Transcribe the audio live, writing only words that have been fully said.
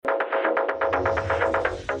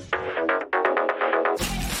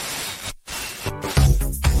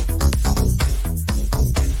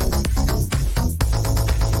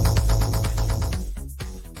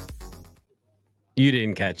You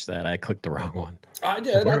didn't catch that. I clicked the wrong one. I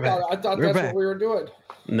did. We're back. I thought We're that's back. what we were doing.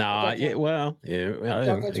 No, I yeah, well, yeah,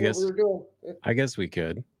 thought that's what we were doing. I guess we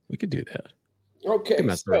could do that. Okay,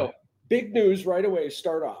 mess around. so big news right away.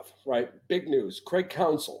 Start off, right? Big news. Craig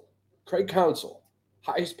Counsell,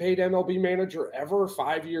 highest paid MLB manager ever,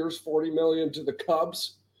 5 years, $40 million to the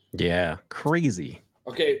Cubs. Yeah, crazy.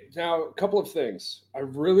 Okay, now a couple of things. I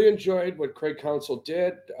really enjoyed what Craig Counsell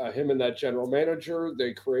did. Him and that general manager,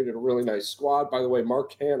 they created a really nice squad. By the way,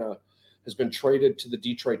 Mark Hanna has been traded to the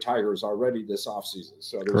Detroit Tigers already this offseason.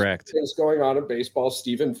 So there's Correct. things going on in baseball.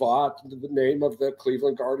 Stephen Vaught, the name of the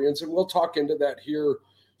Cleveland Guardians, and we'll talk into that here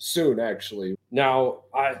soon, actually. Now,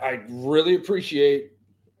 I really appreciate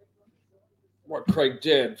what Craig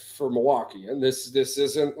did for Milwaukee. And this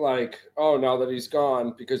isn't like, oh, now that he's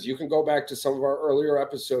gone, because you can go back to some of our earlier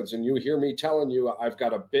episodes and you hear me telling you I've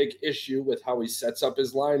got a big issue with how he sets up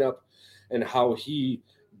his lineup and how he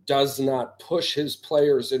does not push his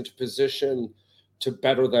players into position to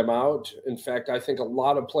better them out. In fact, I think a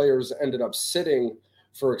lot of players ended up sitting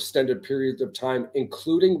for extended periods of time,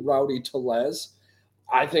 including Rowdy Tellez.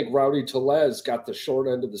 I think Rowdy Tellez got the short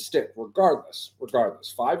end of the stick, regardless.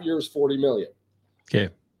 5 years, $40 million.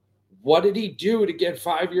 Okay. What did he do to get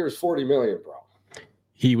 5 years, $40 million, bro?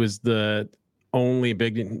 He was the only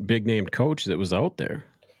big named coach that was out there,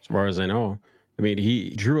 as far as I know. I mean,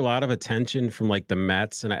 he drew a lot of attention from like the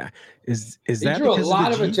Mets, and he drew a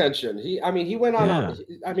lot of attention. He went on.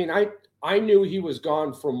 Yeah. I knew he was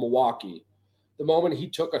gone from Milwaukee the moment he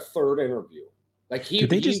took a third interview. Like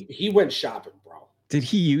he went shopping, bro. Did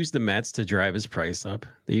he use the Mets to drive his price up?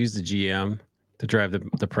 They used the GM to drive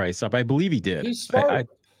the price up. I believe he did. He's smart.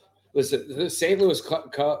 Listen, the St. Louis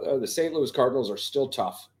Cardinals are still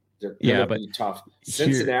tough. They're going to be tough.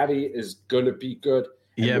 Cincinnati is going to be good.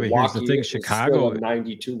 Yeah, but here's the thing: Chicago, a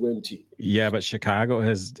 92-win team. Yeah, but Chicago,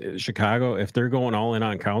 if they're going all in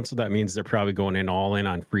on Counsell, that means they're probably going all in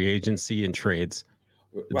on free agency and trades.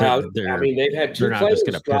 Well, they've had two players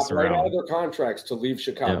drop right out of their contracts to leave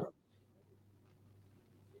Chicago.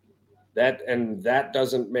 Yep. That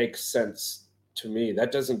doesn't make sense to me.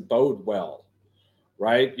 That doesn't bode well,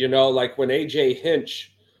 right? Like when AJ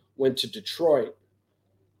Hinch went to Detroit,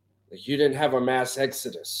 you didn't have a mass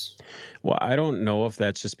exodus. Well, I don't know if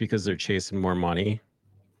that's just because they're chasing more money,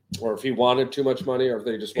 or if he wanted too much money, or if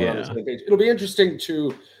they just went on the same page. It'll be interesting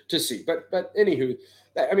to see. But anywho,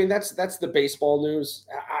 that's the baseball news.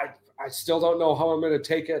 I still don't know how I'm going to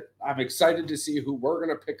take it. I'm excited to see who we're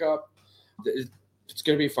going to pick up. It's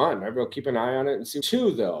going to be fun. I will keep an eye on it and see.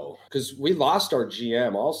 Too, though, because we lost our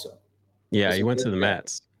GM also. Yeah, he went to the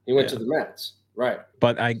Mets. He went to the Mets. Right.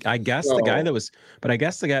 But I guess the guy that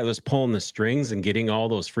was pulling the strings and getting all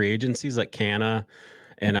those free agencies like Canna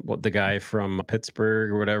and the guy from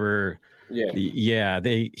Pittsburgh or whatever. Yeah.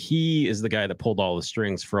 He is the guy that pulled all the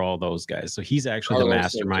strings for all those guys. So he's actually the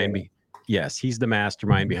mastermind. Yes, he's the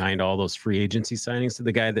mastermind behind all those free agency signings. So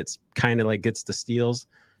the guy that's kind of like gets the steals.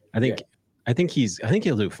 I think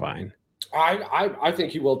he'll do fine. I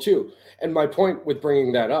think he will too. And my point with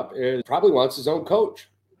bringing that up is probably wants his own coach.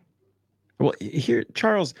 Well, here,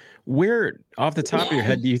 Charles, where off the top of your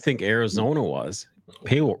head do you think Arizona was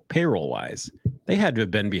payroll wise? They had to have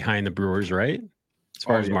been behind the Brewers, right? As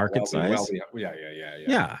far as market size.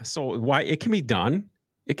 Yeah. So why it can be done?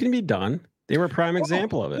 It can be done. They were a prime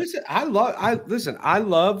example of it. Listen, I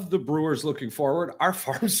love the Brewers looking forward. Our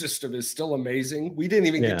farm system is still amazing. We didn't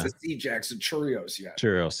even get to see Jackson Churros yet.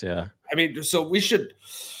 Churros, yeah. I mean, so we should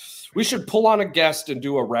pull on a guest and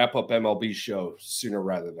do a wrap-up MLB show sooner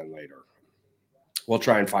rather than later. We'll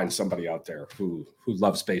try and find somebody out there who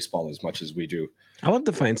loves baseball as much as we do. I love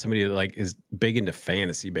to find somebody that is big into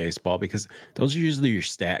fantasy baseball, because those are usually your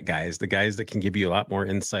stat guys, the guys that can give you a lot more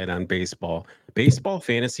insight on baseball. Baseball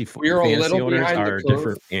fantasy owners are a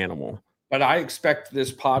different animal. But I expect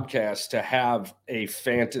this podcast to have a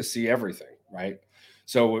fantasy everything, right?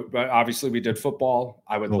 So obviously we did football.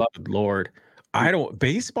 I would love. Lord,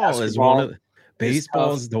 baseball is one of the.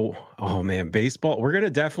 Baseball's baseball. We're gonna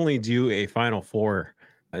definitely do a Final Four,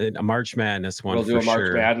 a March Madness one. We'll do a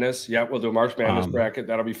March Madness. Yeah, we'll do a March Madness bracket.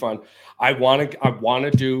 That'll be fun. I want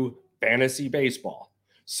to do fantasy baseball.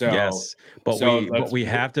 So yes, but we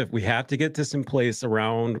have to get this in place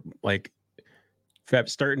around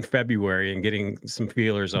starting February and getting some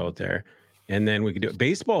feelers out there, and then we can do it.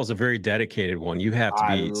 Baseball is a very dedicated one. You have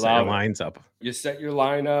to set your lines up. You set your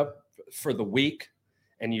lineup for the week,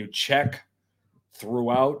 and you check.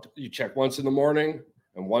 Throughout, you check once in the morning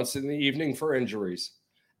and once in the evening for injuries,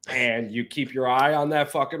 and you keep your eye on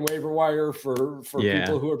that fucking waiver wire for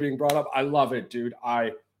people who are being brought up. I love it, dude.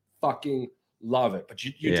 I fucking love it. But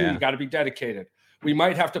you got to be dedicated. We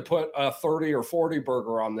might have to put a 30 or 40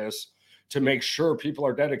 burger on this to make sure people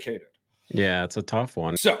are dedicated. Yeah, it's a tough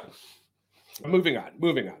one. So moving on.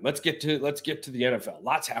 Let's get to the NFL.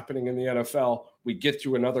 Lots happening in the NFL. We get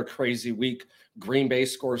through another crazy week. Green Bay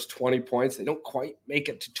scores 20 points. They don't quite make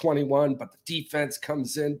it to 21, but the defense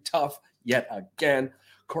comes in tough yet again.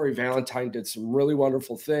 Corey Valentine did some really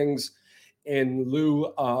wonderful things in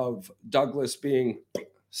lieu of Douglas being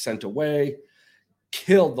sent away.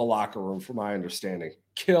 Killed the locker room, from my understanding.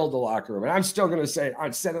 Killed the locker room. And I'm still going to say, I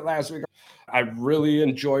said it last week, I really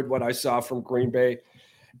enjoyed what I saw from Green Bay.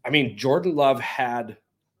 I mean, Jordan Love had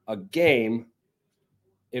a game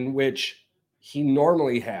in which he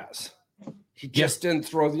normally has. He just didn't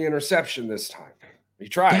throw the interception this time. He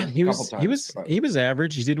tried a couple times. He was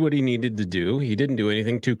average. He did what he needed to do. He didn't do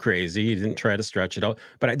anything too crazy. He didn't try to stretch it out.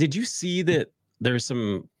 But did you see that there's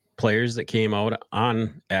some players that came out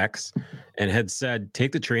on X and had said,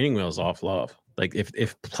 take the training wheels off Love? Like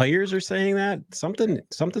if players are saying that,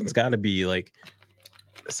 something's got to be like,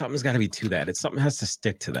 something's got to be to that. Something has to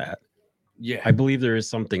stick to that. Yeah. I believe there is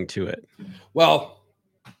something to it. Well,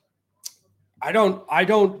 I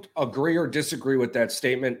don't agree or disagree with that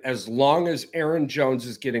statement as long as Aaron Jones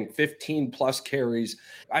is getting 15 plus carries.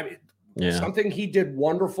 I mean, something he did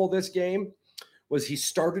wonderful this game was he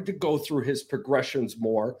started to go through his progressions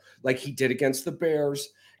more like he did against the Bears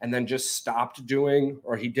and then just stopped doing,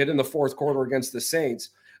 or he did in the fourth quarter against the Saints.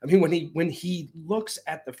 I mean, when he looks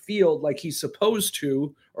at the field like he's supposed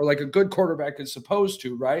to, or like a good quarterback is supposed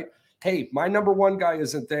to, right? Hey, my number one guy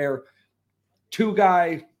isn't there. Two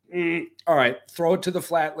guy, all right, throw it to the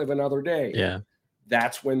flat, live another day. Yeah.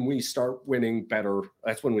 That's when we start winning better.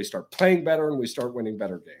 That's when we start playing better and we start winning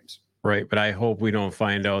better games. Right. But I hope we don't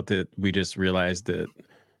find out that we just realized that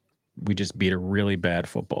we just beat a really bad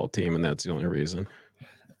football team and that's the only reason.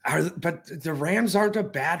 But the Rams aren't a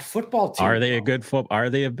bad football team. Are they a good football? Are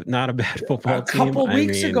they not a bad football team? A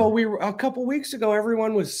couple weeks ago,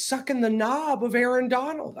 everyone was sucking the knob of Aaron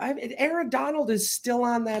Donald. Aaron Donald is still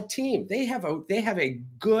on that team. They have a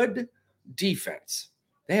good defense.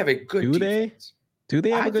 They have a good defense. Do they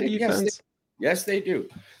have a good defense? Yes, they do.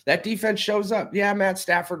 That defense shows up. Yeah, Matt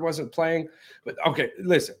Stafford wasn't playing, but okay,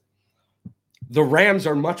 listen. The Rams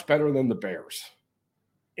are much better than the Bears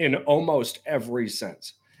in almost every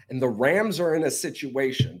sense. And the Rams are in a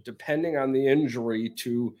situation, depending on the injury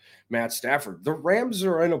to Matt Stafford, the Rams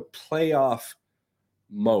are in a playoff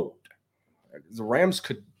mode. The Rams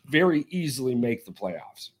could very easily make the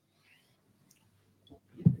playoffs.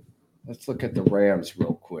 Let's look at the Rams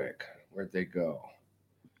real quick. Where'd they go?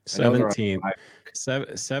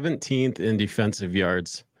 17th in defensive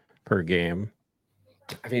yards per game.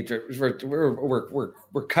 I mean, we're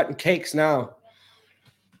cutting cakes now.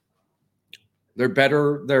 They're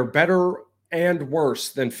better and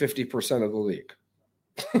worse than 50% of the league.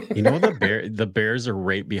 You know, the Bears are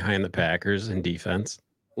right behind the Packers in defense.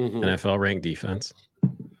 NFL ranked defense.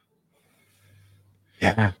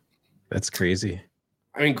 Yeah, that's crazy.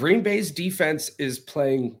 I mean, Green Bay's defense is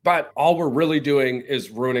playing, but all we're really doing is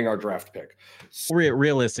ruining our draft pick.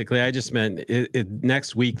 Realistically, I just meant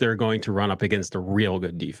next week they're going to run up against a real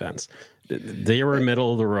good defense. They were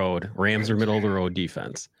middle of the road. Rams are middle of the road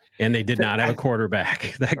defense. And they did not have a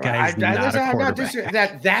quarterback. That guy's not a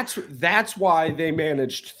quarterback. That's why they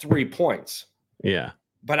managed 3 points. Yeah.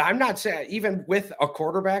 But I'm not saying, even with a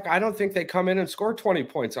quarterback, I don't think they come in and score 20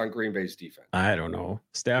 points on Green Bay's defense. I don't know.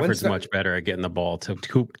 Stafford's much better at getting the ball to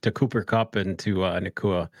Cooper Kupp and to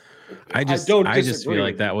Nakua. I just feel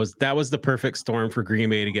like that was the perfect storm for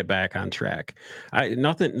Green Bay to get back on track.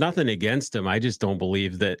 Nothing against him. I just don't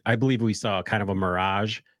believe that. I believe we saw kind of a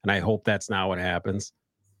mirage, and I hope that's not what happens.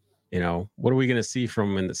 You know, what are we going to see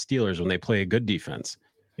from the Steelers when they play a good defense?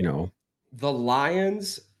 You know, the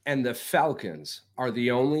Lions and the Falcons are the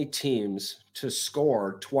only teams to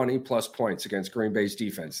score 20 plus points against Green Bay's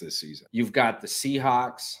defense this season. You've got the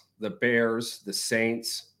Seahawks, the Bears, the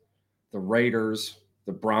Saints, the Raiders,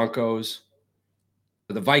 the Broncos.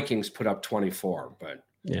 The Vikings put up 24, but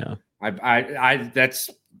yeah, I that's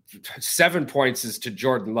 7 points is to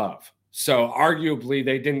Jordan Love. So arguably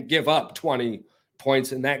they didn't give up 20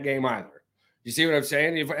 points in that game either. You see what I'm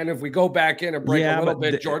saying? If we go back in and break a little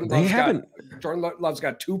bit, Jordan Love's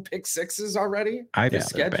got 2 pick sixes already. The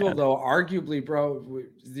schedule, though, arguably, bro,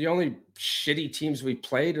 the only shitty teams we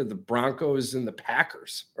played are the Broncos and the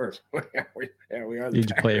Packers. Or we are.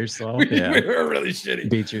 Did you play yourself? We were really shitty.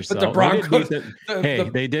 Beat yourself. But the Broncos,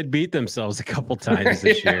 they did beat themselves a couple times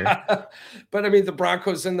this year. But I mean, the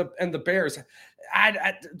Broncos and the Bears.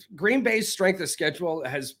 Green Bay's strength of schedule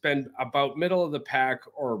has been about middle of the pack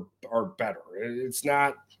or better. It's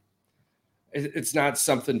not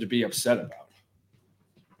something to be upset about.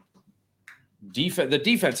 The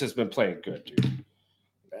defense has been playing good, dude.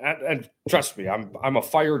 And trust me, I'm a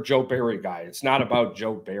fire Joe Barry guy. It's not about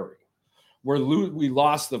Joe Barry. We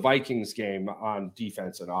lost the Vikings game on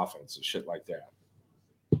defense and offense and shit like that.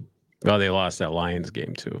 Well, they lost that Lions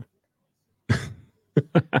game too.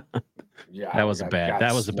 Yeah, that was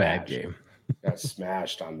a bad game. Got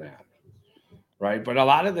smashed on that. Right. But a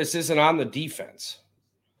lot of this isn't on the defense.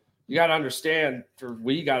 You got to understand,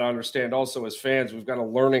 we got to understand also as fans, we've got a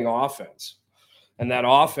learning offense. And that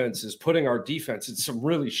offense is putting our defense in some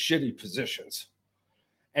really shitty positions.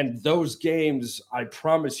 And those games, I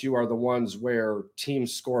promise you, are the ones where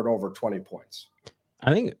teams scored over 20 points.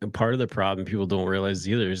 I think part of the problem people don't realize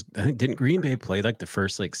either is, I think, didn't Green Bay play like the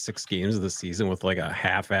first 6 games of the season with like a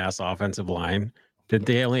half-ass offensive line? Did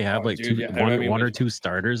they only have one or two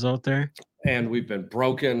starters out there? And we've been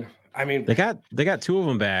broken. I mean, they got 2 of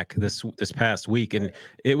them back this past week, and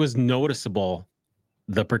it was noticeable,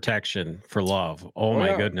 the protection for Love. Oh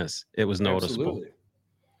my goodness, it was noticeable. Absolutely.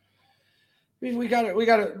 I mean,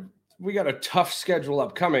 we got a tough schedule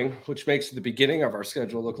upcoming, which makes the beginning of our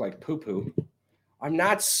schedule look like poo-poo. I'm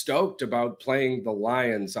not stoked about playing the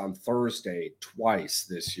Lions on Thursday twice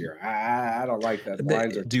this year. I don't like that.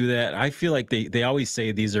 Do that. I feel like they always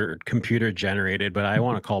say these are computer generated, but I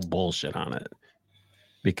want to call bullshit on it,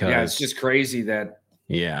 because it's just crazy that.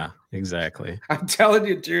 Yeah, exactly. I'm telling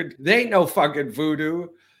you, dude, they ain't no fucking voodoo.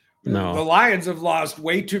 No, the Lions have lost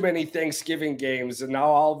way too many Thanksgiving games, and now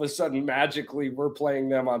all of a sudden, magically, we're playing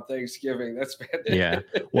them on Thanksgiving. That's fantastic. Yeah.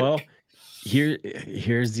 Well.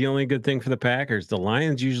 Here's the only good thing for the Packers. The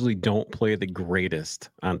Lions usually don't play the greatest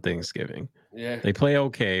on Thanksgiving. Yeah. They play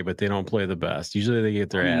okay, but they don't play the best. Usually they get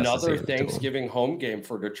their ass. Another Thanksgiving home game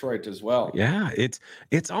for Detroit as well. Yeah,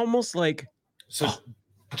 it's almost like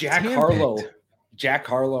Jack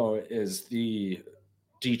Harlow is the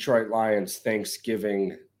Detroit Lions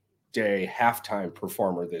Thanksgiving Day halftime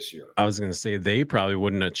performer this year. I was going to say they probably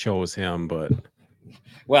wouldn't have chose him, but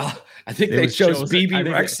well, I think they chose BB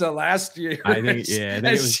Rexa last year. I think,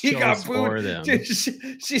 and she got booed. Them.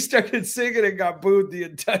 She started singing and got booed the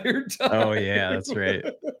entire time. Oh yeah, that's right.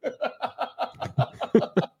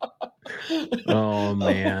 Oh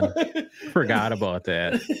man, forgot about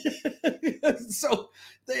that. So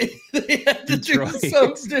they had to do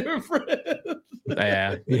something different.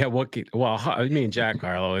 Yeah. Well, I mean, Jack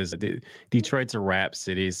Harlow is Detroit's a rap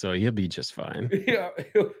city, so he'll be just fine. Yeah,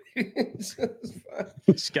 he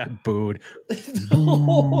just got booed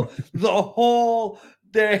the whole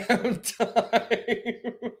damn time.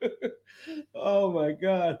 Oh my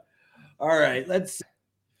god! All right,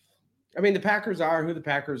 the Packers are who the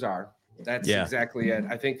Packers are. That's exactly it.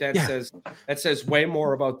 I think that says way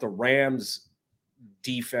more about the Rams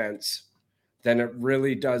defense than it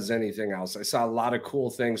really does anything else. I saw a lot of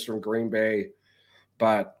cool things from Green Bay,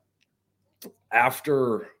 but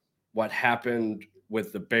after what happened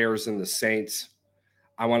with the Bears and the Saints,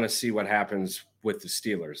 I want to see what happens with the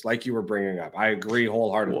Steelers. Like you were bringing up, I agree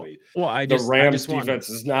wholeheartedly. The Rams defense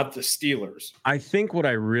is not the Steelers. I think what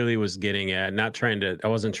I really was getting at, I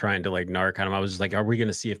wasn't trying to like narc on them. I was just like, are we going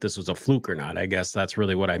to see if this was a fluke or not? I guess that's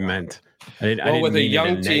really what I meant. With a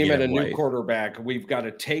young team and a new quarterback, we've got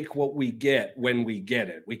to take what we get when we get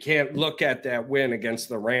it. We can't look at that win against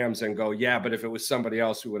the Rams and go, yeah, but if it was somebody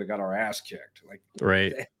else, we would have got our ass kicked. Like,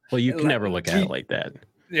 right. Well, you can never look at it like that.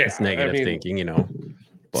 Yeah, it's negative thinking,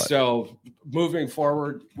 But. So moving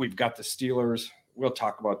forward, we've got the Steelers. We'll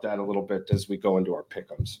talk about that a little bit as we go into our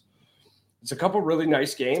pick'ems. It's a couple really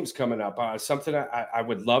nice games coming up. Something I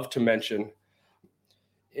would love to mention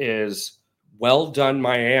is well done,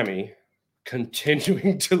 Miami,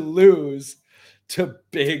 continuing to lose to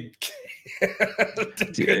big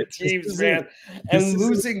good teams, man, and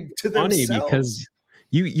losing to themselves. Funny because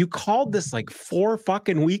you called this like 4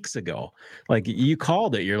 fucking weeks ago. Like you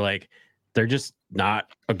called it. You're like, they're just not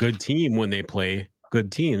a good team when they play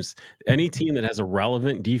good teams. Any team that has a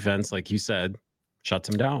relevant defense, like you said, shuts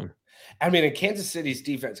them down. I mean, in Kansas City's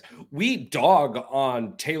defense, we dog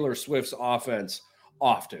on Taylor Swift's offense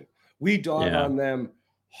often. We dog on them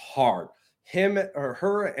hard.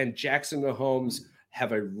 Her and Jackson Mahomes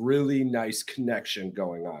have a really nice connection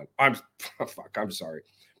going on. I'm sorry.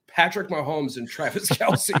 Patrick Mahomes and Travis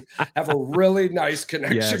Kelce have a really nice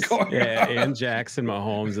connection going on. And Jackson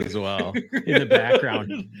Mahomes as well in the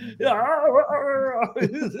background.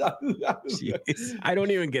 Jeez, I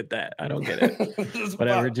don't even get that. I don't get it.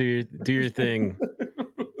 Whatever, do your thing.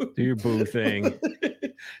 Do your boo thing.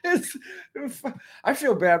 I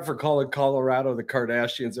feel bad for calling Colorado the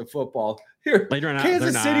Kardashians of football. Here,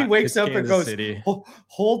 Kansas City wakes up and goes,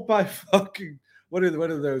 hold my fucking what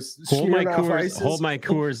are those? Hold my Smirnoff Ices?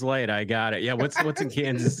 Coors Light. I got it. Yeah. What's in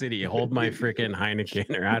Kansas City? Hold my freaking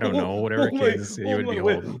Heineken, or I don't know, whatever Kansas City would be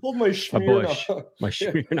holding. Hold my A bush. Smirnoff. My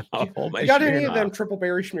Smirnoff. Hold my You got Smirnoff. any of them triple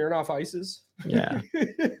berry Smirnoff Ices? Yeah.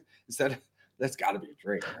 That's got to be a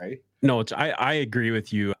drink, right? No, I agree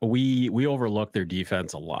with you. We overlook their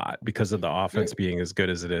defense a lot because of the offense being as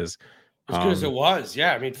good as it is. As good as it was,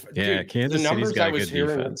 yeah. I mean, dude, Kansas City's got a good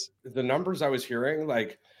defense. The numbers I was hearing,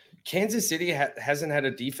 like Kansas City hasn't had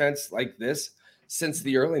a defense like this since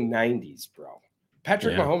the early 90s, bro.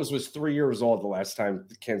 Patrick Mahomes was 3 years old the last time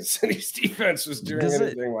Kansas City's defense was doing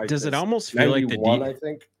anything like this. Does it almost feel like I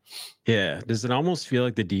think? Yeah. Does it almost feel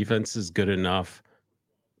like the defense is good enough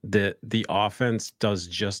that the offense does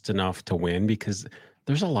just enough to win? Because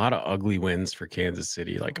there's a lot of ugly wins for Kansas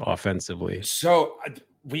City, like offensively. So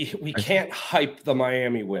we can't hype the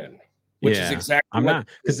Miami win, which is exactly I'm not,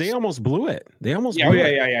 because they almost blew it. They almost blew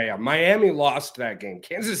it. Yeah. Miami lost that game.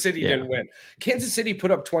 Kansas City didn't win. Kansas City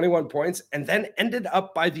put up 21 points and then ended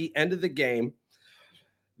up by the end of the game.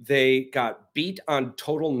 They got beat on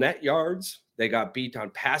total net yards. They got beat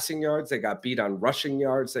on passing yards. They got beat on rushing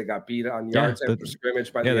yards. They got beat on yards after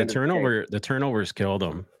scrimmage. By the end the turnovers killed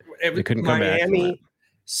them. They couldn't come back. Miami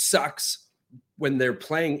sucks when they're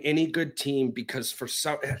playing any good team because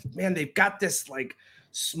they've got this like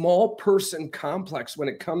small person complex when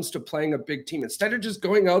it comes to playing a big team. Instead of just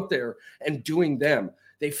going out there and doing them,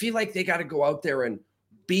 they feel like they got to go out there and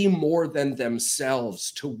be more than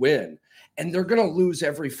themselves to win. And they're going to lose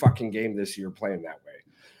every fucking game this year playing that way.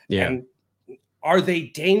 Yeah. And are they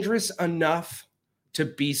dangerous enough to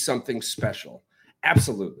be something special?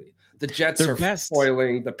 Absolutely. The Jets are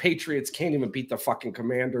spoiling. The Patriots can't even beat the fucking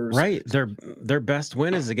Commanders. Right. Their best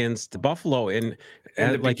win is against Buffalo. And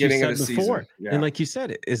like you said before, and like you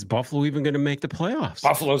said, is Buffalo even going to make the playoffs?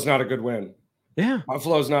 Buffalo's not a good win. Yeah.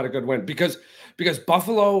 Buffalo's not a good win because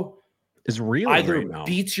Buffalo is really either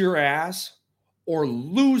beats your ass or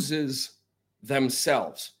loses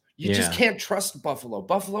themselves. You just can't trust Buffalo.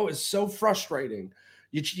 Buffalo is so frustrating.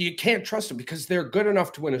 You can't trust them because they're good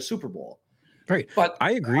enough to win a Super Bowl. Right. But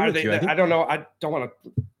I agree with you. I don't know. I don't want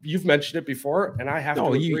to. You've mentioned it before, and I have to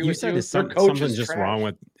agree with you. You said something's just wrong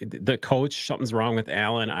with the coach. Something's wrong with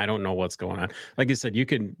Allen. I don't know what's going on. Like you said, you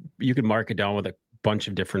can mark it down with a bunch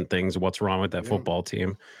of different things. What's wrong with that football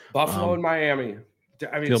team? Buffalo and Miami.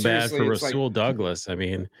 I mean, feel bad for Rasul Douglas. I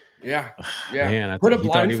mean, man, put a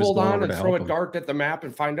blindfold on and throw a dart at the map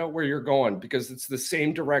and find out where you're going because it's the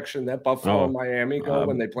same direction that Buffalo and Miami go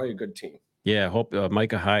when they play a good team. Yeah, hope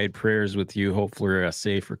Micah Hyde, prayers with you. Hopefully a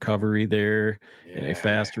safe recovery there and a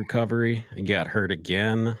fast recovery. He got hurt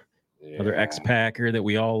again. Another ex-Packer that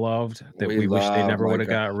we all loved that we wish they never would have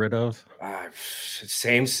got rid of.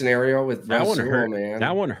 Same scenario with that Rasul, one hurt. Man.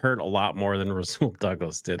 That one hurt a lot more than Rasul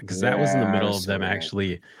Douglas did because that was in the middle of them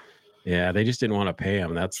actually. Yeah, they just didn't want to pay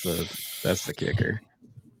him. That's the kicker.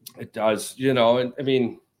 It does, and I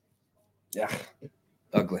mean,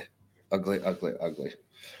 ugly.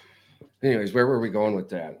 Anyways, where were we going with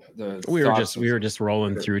that? We were just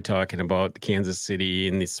rolling through talking about Kansas City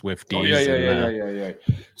and the Swifties.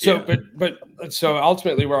 Yeah. So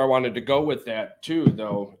ultimately where I wanted to go with that too,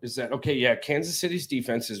 though, is that Kansas City's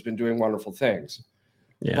defense has been doing wonderful things.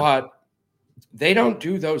 Yeah. But they don't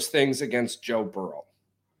do those things against Joe Burrow.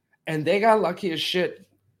 And they got lucky as shit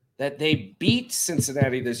that they beat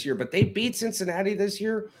Cincinnati this year, but they beat Cincinnati this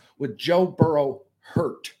year with Joe Burrow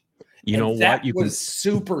hurt. You know what? You was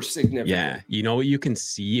super significant. Yeah. You know what you can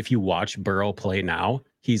see if you watch Burrow play now?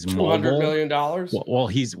 He's $200 million. He's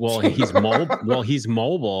mobile. He's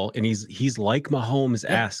mobile, and he's like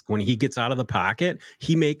Mahomes-esque. When he gets out of the pocket,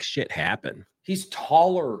 he makes shit happen. He's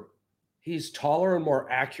taller. He's taller and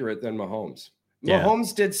more accurate than Mahomes.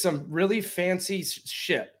 Mahomes did some really fancy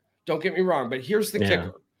shit. Don't get me wrong, but here's the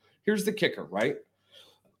kicker. Here's the kicker, right?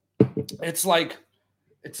 It's like.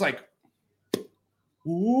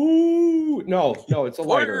 Ooh, no, it's a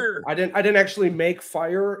lighter. I didn't actually make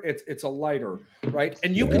fire. It's a lighter, right?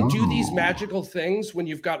 And you can do these magical things when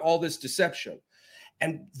you've got all this deception.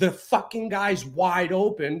 And the fucking guy's wide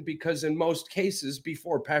open because in most cases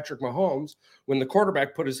before Patrick Mahomes, when the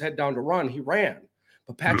quarterback put his head down to run, he ran.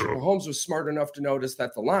 But Patrick Mahomes was smart enough to notice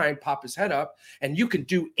that the line, pop his head up, and you can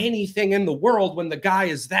do anything in the world when the guy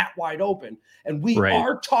is that wide open. And we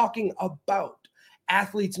are talking about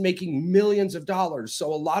athletes making millions of dollars.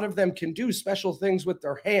 So a lot of them can do special things with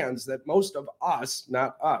their hands that most of us,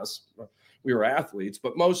 not us, we were athletes,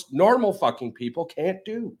 but most normal fucking people can't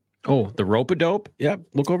do. Oh, the rope-a-dope? Yep.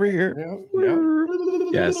 Look over here. Yeah.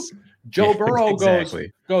 Yes. Joe Burrow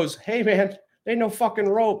goes, hey man, ain't no fucking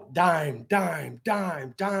rope. Dime.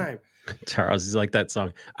 Charles is like that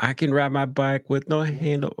song. I can ride my bike with no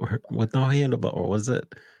handlebar. Or was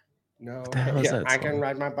it? No, What the hell is that I song? can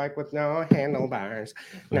ride my bike with no handlebars.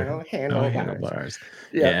 No handlebars.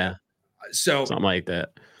 Yeah. So Something like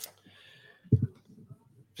that.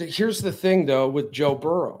 here's the thing, though, with Joe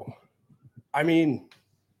Burrow. I mean,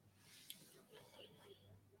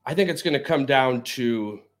 I think it's going to come down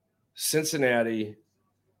to Cincinnati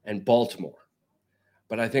and Baltimore.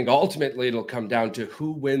 But I think ultimately it'll come down to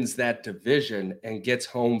who wins that division and gets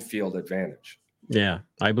home field advantage. Yeah,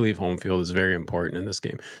 I believe home field is very important in this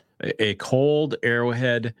game. A cold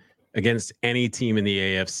Arrowhead against any team in the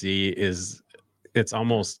AFC it's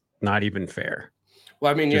almost not even fair.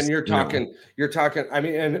 Well, I mean, and you're talking. I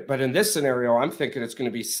mean, but in this scenario, I'm thinking it's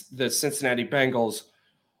going to be the Cincinnati Bengals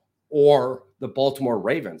or the Baltimore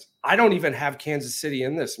Ravens. I don't even have Kansas City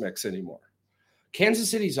in this mix anymore.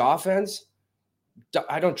 Kansas City's offense,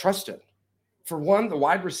 I don't trust it. For one, the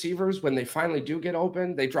wide receivers, when they finally do get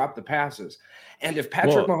open, they drop the passes. And if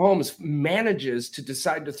Patrick Mahomes manages to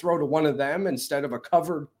decide to throw to one of them instead of a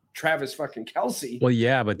covered Travis fucking Kelsey, well,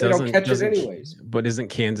 yeah, but they don't catch it anyways. But isn't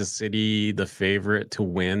Kansas City the favorite to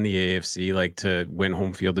win the AFC, like to win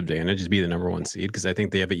home field advantage, to be the number 1 seed? Because I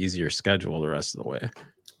think they have an easier schedule the rest of the way.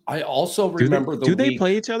 I also remember do they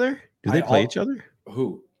play each other? Do they play each other?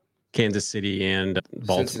 Who? Kansas City and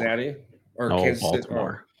Baltimore. Cincinnati or no, Kansas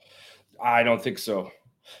Baltimore. City? I don't think so.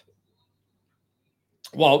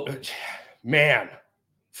 Well, man,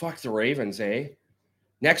 fuck the Ravens, eh?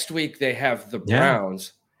 Next week they have the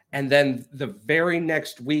Browns, and then the very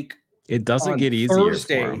next week, it doesn't get easier.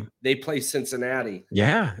 Thursday they play Cincinnati.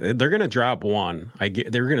 Yeah, they're gonna drop one.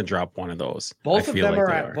 They're gonna drop one of those. Both of them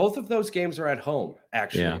are both of those games are at home.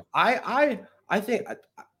 Actually, yeah. I think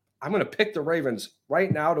I'm gonna pick the Ravens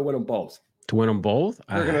right now to win them both. To win them both?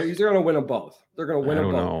 They're gonna win them both. They're gonna win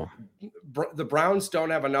them both. Know. The Browns don't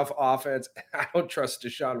have enough offense. I don't trust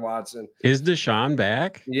Deshaun Watson. Is Deshaun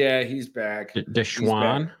back? Yeah, he's back.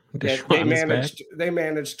 Deshaun? They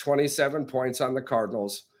managed 27 points on the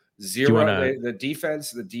Cardinals. 0. The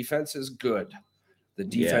defense is good. The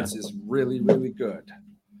defense is really, really good.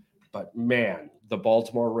 But man, the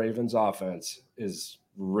Baltimore Ravens offense is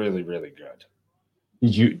really, really good.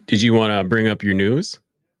 Did you want to bring up your news?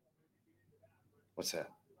 What's that?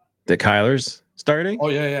 That Kyler's starting? Oh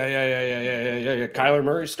yeah. Kyler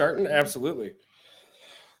Murray starting? Absolutely.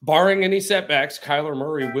 Barring any setbacks, Kyler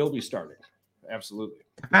Murray will be starting. Absolutely.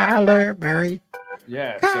 Kyler Murray.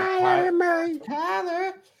 Yeah. Kyler Murray.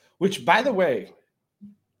 Kyler. Which, by the way,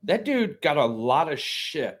 that dude got a lot of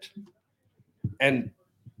shit. And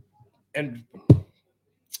I'm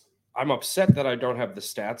upset that I don't have the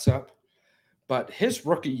stats up, but his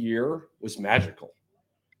rookie year was magical.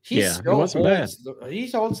 It wasn't bad. He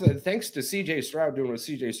holds thanks to CJ Stroud doing what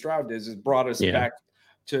CJ Stroud does, has brought us back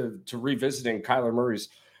to revisiting Kyler Murray's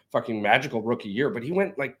fucking magical rookie year. But he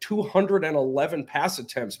went like 211 pass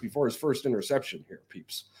attempts before his first interception here,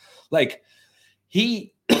 peeps. Like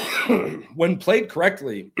he, when played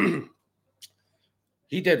correctly,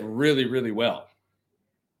 he did really, really well.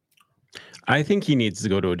 I think he needs to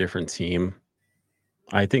go to a different team.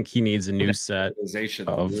 I think he needs a new set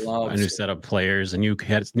of players, a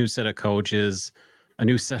new set of coaches, a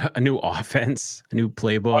new offense, a new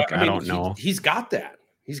playbook. I don't know. He's got that.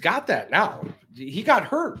 He's got that now. He got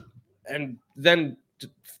hurt, and then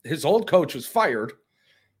his old coach was fired,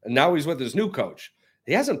 and now he's with his new coach.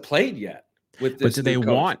 He hasn't played yet with this. But do they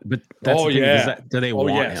want? But that's the thing. Do they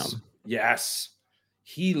want him? Yes.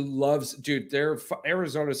 He loves, dude.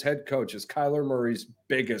 Arizona's head coach is Kyler Murray's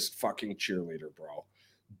biggest fucking cheerleader, bro.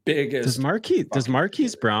 Biggest. Does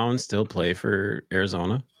Marquise Brown still play for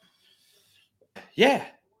Arizona? Yeah.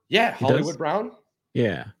 Hollywood Brown.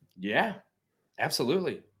 Yeah,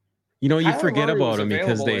 absolutely. You know, you forget about him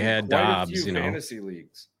because they had Dobbs. You know, fantasy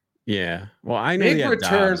leagues. Yeah. Well, I know. Big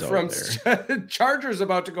return from Chargers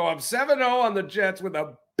about to go up 7-0 on the Jets with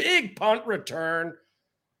a big punt return.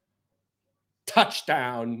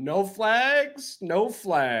 Touchdown. No flags. Bam.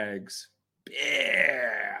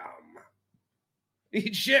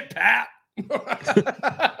 Eat shit, Pat.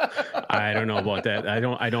 I don't know about that.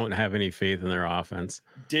 I don't have any faith in their offense.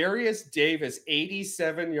 Darius Davis,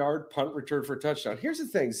 87-yard punt return for touchdown. Here's the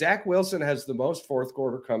thing. Zach Wilson has the most fourth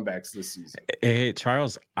quarter comebacks this season. Hey,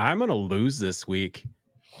 Charles, I'm going to lose this week.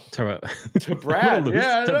 To Brad.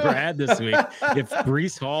 Brad this week. If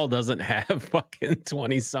Breece Hall doesn't have fucking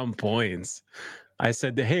 20-some points. I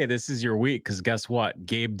said, hey, this is your week, because guess what?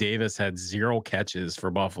 Gabe Davis had 0 catches for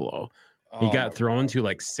Buffalo. He got thrown to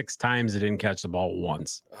like 6 times. He didn't catch the ball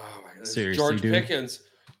once. Oh my God. Seriously, George dude. Pickens,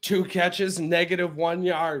 2 catches, -1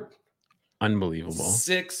 yard. Unbelievable.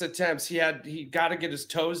 6 attempts. He got to get his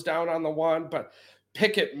toes down on the one, but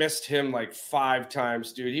Pickett missed him like 5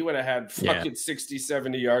 times, dude. He would have had fucking 60,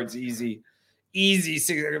 70 yards easy.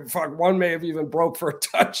 Fuck, one may have even broke for a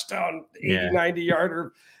touchdown, 80, 90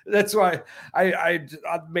 yarder. That's why I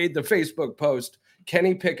made the Facebook post.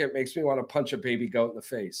 Kenny Pickett makes me want to punch a baby goat in the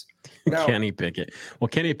face. Now, Kenny Pickett. Well,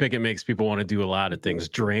 Kenny Pickett makes people want to do a lot of things: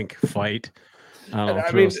 drink, fight.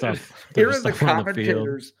 Throw stuff. Here are the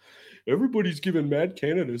commentators. Everybody's giving Matt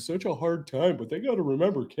Canada such a hard time, but they got to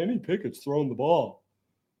remember Kenny Pickett's throwing the ball.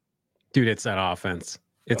 Dude, it's that offense.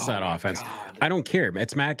 It's that offense. God. I don't care.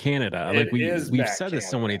 It's Matt Canada. Like we've said this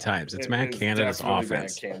so many times. It's Matt Canada's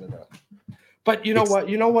offense. Matt Canada. But you know what?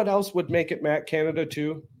 You know what else would make it Matt Canada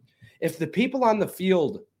too? If the people on the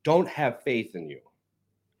field don't have faith in you.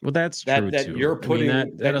 Well, that's true that too. You're putting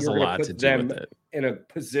that has a lot to do with it. In a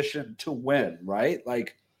position to win, right?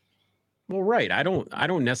 Like, well, right. I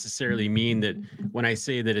don't necessarily mean that when I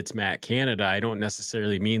say that it's Matt Canada, I don't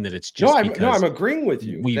necessarily mean that it's just I'm agreeing with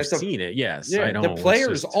you. We've seen it. Yes. Yeah, the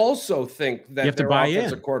players also think that their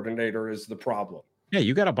offensive coordinator is the problem. Yeah,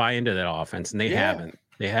 you got to buy into that offense, and they haven't.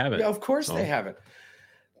 They haven't. Yeah, of course they haven't.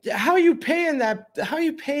 How are you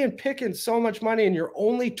paying Pickens so much money and you're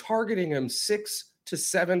only targeting him 6 to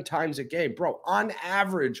 7 times a game? Bro, on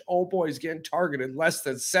average, old boy's getting targeted less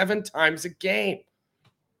than 7 times a game.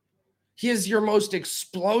 He is your most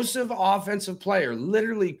explosive offensive player.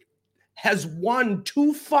 Literally has won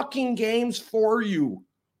 2 fucking games for you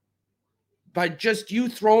by just you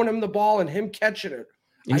throwing him the ball and him catching it.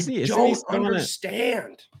 I don't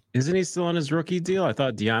understand. Isn't he still on his rookie deal? I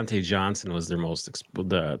thought Deontay Johnson was their most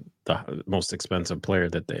the most expensive player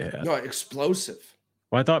that they had. No, explosive.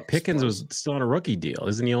 Well, I thought Pickens was still on a rookie deal.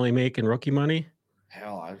 Isn't he only making rookie money?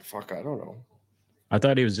 Hell, I don't know. I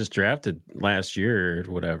thought he was just drafted last year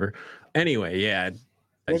or whatever. Anyway, yeah.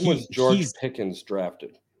 When was George Pickens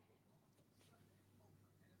drafted?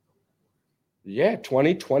 Yeah,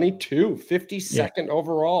 2022, 52nd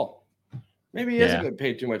overall. Maybe he isn't getting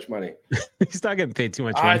paid too much money. He's not getting paid too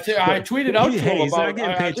much money. I tweeted out to him about he's not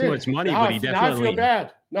getting paid too much money, but he definitely. Now I feel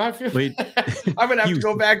bad. Now I feel bad. I'm gonna have to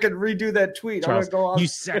go back and redo that tweet. Charles, I'm gonna go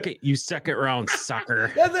on. You second round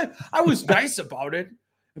sucker. I was nice about it,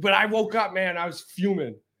 but I woke up, man. I was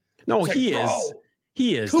fuming. No, he is.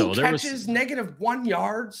 He is. 2 catches, -1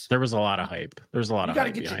 yards. There was a lot of hype. There's a lot of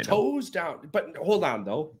hype. You got to get your toes down. But hold on,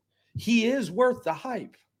 though. He is worth the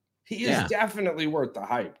hype. He is definitely worth the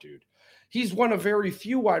hype, dude. He's one of very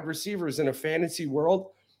few wide receivers in a fantasy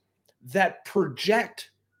world that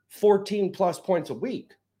project 14 plus points a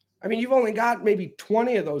week. I mean, you've only got maybe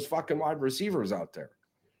 20 of those fucking wide receivers out there.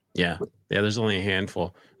 Yeah. Yeah. There's only a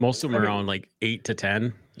handful. Most of them are around like 8 to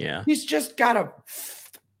 10. Yeah. He's just got a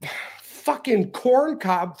fucking corn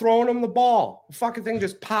cob throwing him the ball. The fucking thing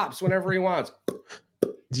just pops whenever he wants.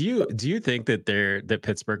 Do you think that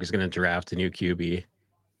Pittsburgh is going to draft a new QB?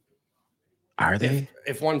 Are they?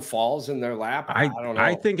 If one falls in their lap, I don't know.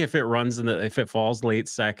 I think if it falls late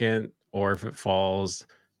second or if it falls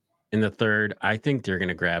in the third, I think they're going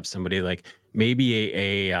to grab somebody like maybe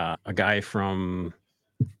a guy from,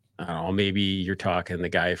 I don't know, maybe you're talking the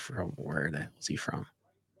guy from, where the hell is he from?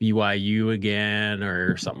 BYU again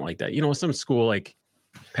or something like that. You know, some school like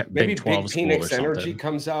maybe Big 12 Big Phoenix Energy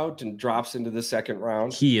comes out and drops into the second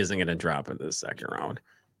round. He isn't going to drop into the second round.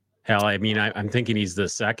 Hell, I mean, I'm thinking he's the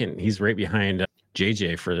second. He's right behind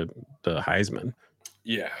JJ for the Heisman.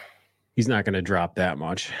 Yeah. He's not going to drop that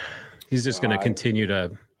much. He's just going to continue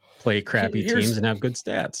to play crappy teams and have good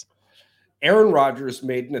stats. Aaron Rodgers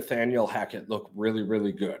made Nathaniel Hackett look really,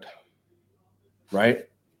 really good. Right?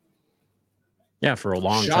 Yeah, for a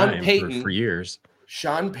long time, for years.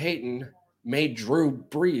 Sean Payton made Drew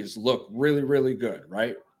Brees look really, really good,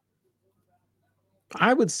 right?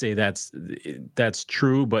 I would say that's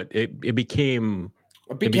true, but it became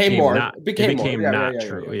not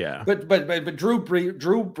true. Yeah. But Drew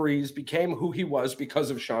Brees became who he was because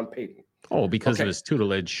of Sean Payton. Oh, because of his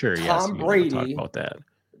tutelage, sure. Tom Brady, talk about that.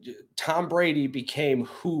 Tom Brady became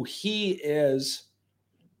who he is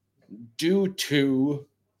due to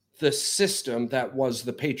the system that was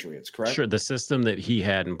the Patriots, correct? Sure, the system that he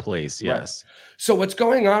had in place, yes. Right. So what's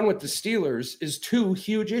going on with the Steelers is 2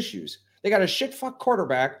 huge issues. They got a shit-fuck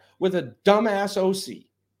quarterback with a dumbass OC.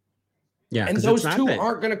 Yeah, and those 2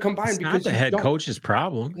 aren't going to combine. It's because not the head coach's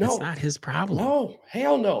problem. No, it's not his problem. No,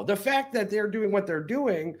 hell no. The fact that they're doing what they're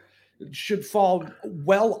doing should fall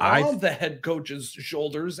well on the head coach's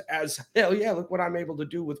shoulders as, hell yeah, look what I'm able to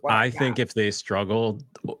do with what I think if they struggle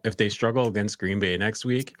against Green Bay next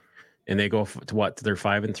week and they go to their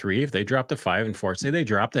 5-3, if they drop to 5-4, say they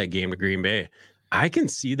drop that game to Green Bay, I can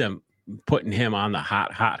see them putting him on the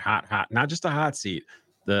hot, not just a hot seat.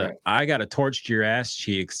 I got a torch to your ass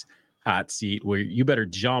cheeks hot seat where you better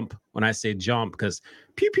jump when I say jump, because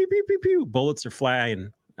pew, pew, pew, pew, pew, bullets are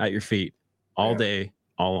flying at your feet all day,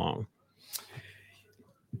 all long.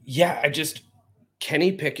 Yeah,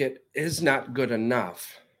 Kenny Pickett is not good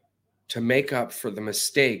enough to make up for the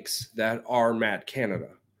mistakes that are Matt Canada.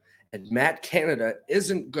 And Matt Canada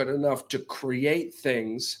isn't good enough to create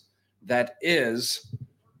things that is,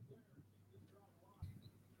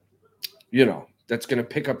 that's going to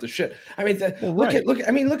pick up the shit. I mean,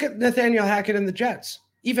 look at Nathaniel Hackett and the Jets.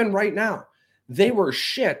 Even right now, they were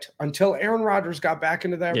shit until Aaron Rodgers got back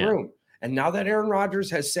into that room. And now that Aaron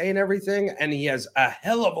Rodgers has say in everything, and he has a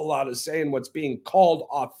hell of a lot of say in what's being called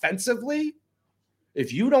offensively.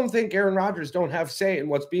 If you don't think Aaron Rodgers don't have say in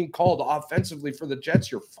what's being called offensively for the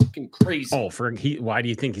Jets, you're fucking crazy. Oh, why do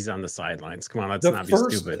you think he's on the sidelines? Come on, let's not be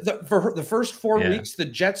stupid. For the first 4 weeks, the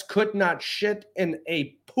Jets could not shit in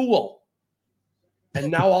a pool.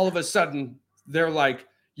 And now all of a sudden, they're like,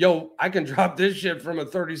 yo, I can drop this shit from a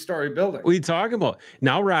 30-story building. What are you talking about?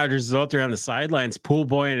 Now Rodgers is out there on the sidelines, pool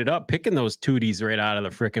boying it up, picking those tooties right out of the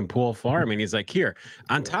freaking pool farm. And he's like, here,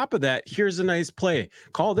 on top of that, here's a nice play.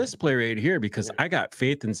 Call this play right here, because I got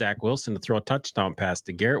faith in Zach Wilson to throw a touchdown pass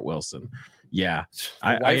to Garrett Wilson. Yeah,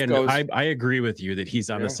 I agree with you that he's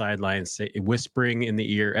on the sidelines whispering in the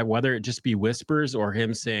ear, whether it just be whispers or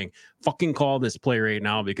him saying, fucking call this play right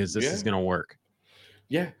now because this is going to work.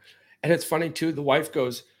 Yeah. And it's funny, too. The wife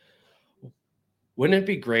goes, wouldn't it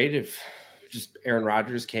be great if just Aaron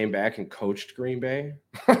Rodgers came back and coached Green Bay?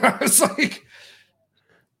 It's like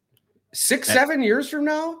 6-7 years from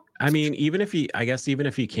now. I mean, even if he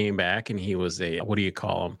came back and he was what do you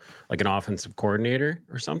call him? Like an offensive coordinator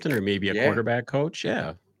or something, or maybe a quarterback coach.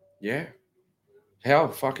 Yeah. Yeah.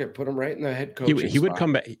 Hell, fuck it. Put him right in the head coach. He would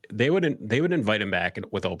come back. They would invite him back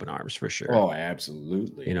with open arms for sure. Oh,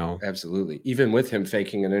 absolutely. Absolutely. Even with him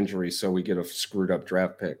faking an injury, so we get a screwed up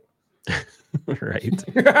draft pick. Right.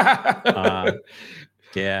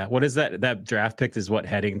 Yeah. What is that? That draft pick is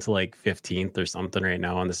heading to like 15th or something right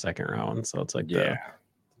now on the second round. So it's like the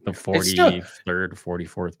 43rd,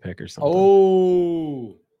 44th pick or something.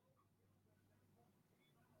 Oh.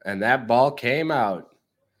 And that ball came out.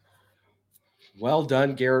 Well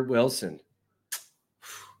done, Garrett Wilson.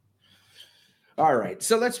 All right,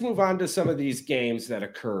 so let's move on to some of these games that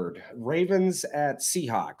occurred. Ravens at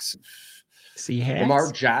Seahawks.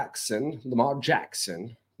 Lamar Jackson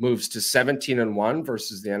moves to 17-1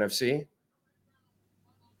 versus the NFC.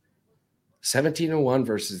 17-1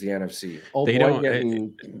 versus the NFC.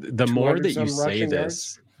 The more that you say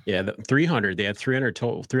this, yards? 300. They had 300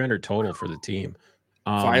 total for the team.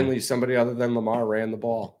 Finally, somebody other than Lamar ran the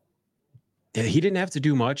ball. He didn't have to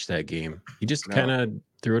do much that game. He just kind of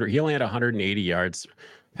threw it. He only had 180 yards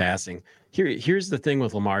passing. Here's the thing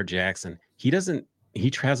with Lamar Jackson. He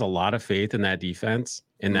has a lot of faith in that defense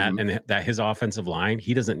and that his offensive line.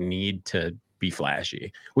 He doesn't need to be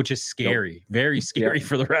flashy, which is scary, very scary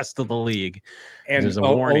for the rest of the league. And there's a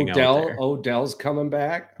warning out there. Odell's coming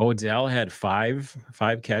back. Odell had five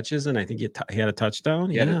catches, and I think he had a touchdown.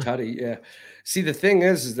 He had a tutty. Yeah. See, the thing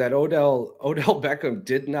is that Odell Beckham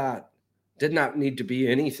did not need to be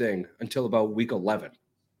anything until about week 11.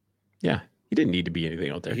 Yeah, he didn't need to be anything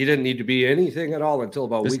out there. He didn't need to be anything at all until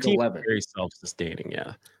about week 11. Very self-sustaining,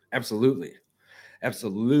 yeah. Absolutely.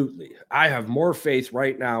 I have more faith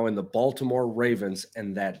right now in the Baltimore Ravens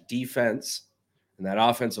and that defense and that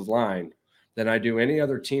offensive line than I do any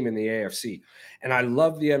other team in the AFC. And I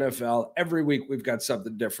love the NFL. Every week we've got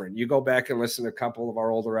something different. You go back and listen to a couple of our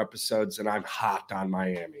older episodes, and I'm hot on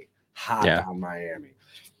Miami.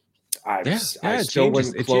 I still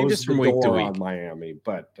wouldn't close the door on Miami,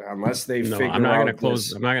 but unless they figure out, I'm not going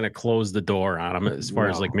to close the door on them as far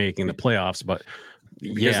as like making the playoffs, but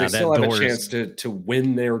because they still have a chance to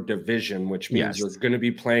win their division, which means they're going to be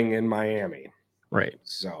playing in Miami. Right.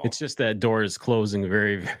 So it's just that door is closing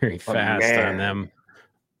very, very fast on them.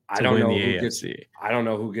 I don't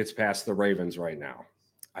know who gets past the Ravens right now.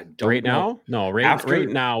 Right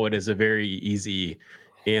now it is a very easy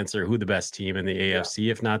answer who the best team in the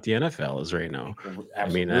AFC, if not the NFL, is right now. Absolutely. I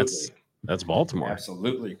mean, that's Baltimore.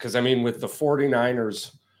 Absolutely. Because with the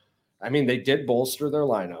 49ers, they did bolster their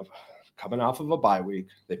lineup coming off of a bye week.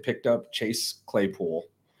 They picked up Chase Claypool.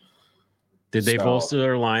 Did they bolster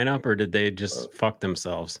their lineup, or did they just fuck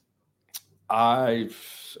themselves? I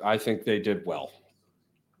think they did well.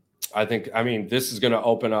 This is going to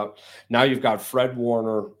open up. Now you've got Fred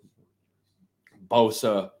Warner,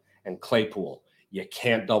 Bosa, and Claypool. You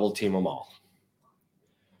can't double team them all.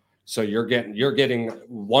 So you're getting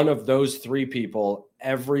one of those three people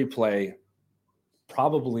every play,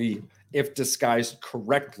 probably if disguised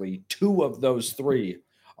correctly, 2 of those 3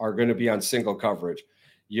 are going to be on single coverage.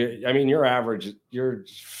 If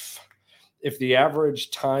the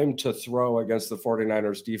average time to throw against the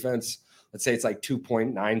 49ers defense, let's say it's like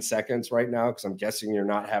 2.9 seconds right now, because I'm guessing you're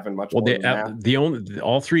not having much more than that.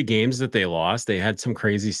 All 3 games that they lost, they had some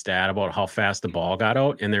crazy stat about how fast the ball got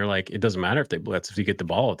out, and they're like, it doesn't matter if they blitz if you get the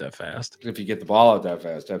ball out that fast. If you get the ball out that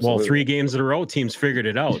fast, absolutely. Well, 3 games in a row, teams figured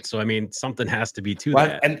it out. So I mean, something has to be to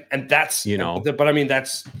that. And that's but I mean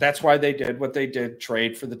that's why they did what they did,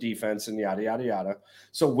 trade for the defense and yada yada yada.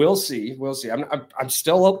 So we'll see. I'm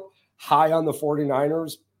still high on the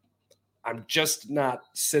 49ers. I'm just not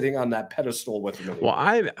sitting on that pedestal with them anymore.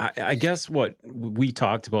 Well, I guess what we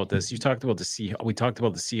talked about this. You talked about we talked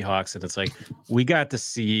about the Seahawks, and it's like we got to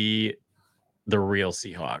see the real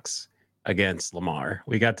Seahawks against Lamar.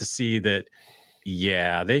 We got to see that,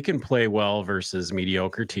 yeah, they can play well versus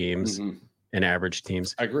mediocre teams and average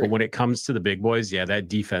teams. I agree. But when it comes to the big boys, yeah, that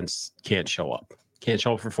defense can't show up. Can't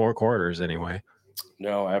show up for 4 quarters anyway.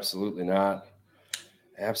 No, absolutely not.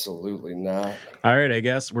 Absolutely not. All right, I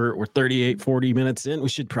guess we're 40 minutes in. We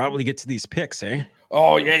should probably get to these picks, eh?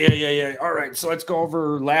 Oh, yeah. All right, so let's go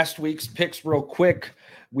over last week's picks real quick.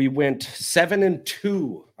 We went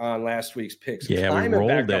 7-2 on last week's picks. Yeah, Climbing we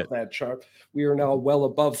rolled back up that chart. We are now well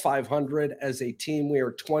above 500 as a team. We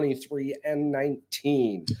are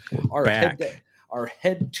 23-19. Our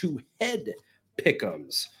head-to-head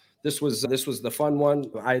pick'ems. This was the fun one.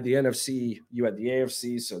 I had the NFC, you had the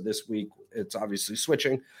AFC. So this week it's obviously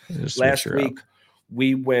switching. Last week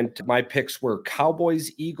my picks were Cowboys,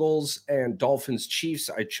 Eagles, and Dolphins, Chiefs.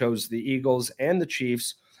 I chose the Eagles and the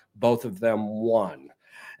Chiefs. Both of them won.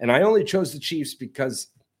 And I only chose the Chiefs because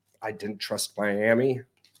I didn't trust Miami.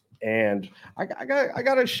 And I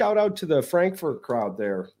got a shout out to the Frankfurt crowd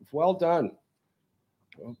there. Well done.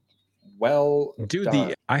 Well, dude,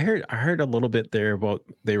 I heard a little bit there about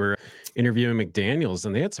they were interviewing McDaniels,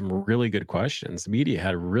 and they had some really good questions. The media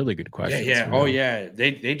had really good questions. Yeah. Oh yeah,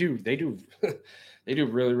 they do they do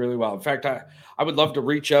really, really well. In fact, I would love to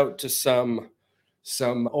reach out to some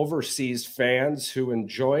overseas fans who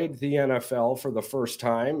enjoyed the NFL for the first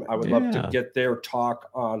time. I would love to get their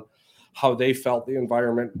talk on how they felt the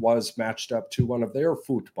environment was matched up to one of their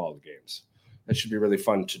football games. That should be really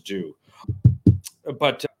fun to do.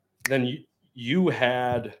 But then you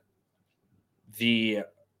had the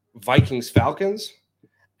Vikings Falcons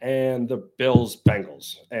and the Bills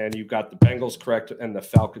Bengals, and you got the Bengals correct and the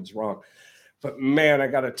Falcons wrong. But man, I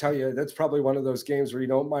got to tell you, that's probably one of those games where you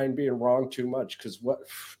don't mind being wrong too much, because what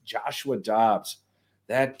Joshua Dobbs,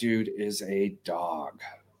 that dude is a dog.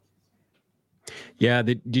 Yeah,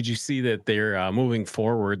 did you see that they're moving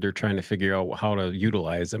forward? They're trying to figure out how to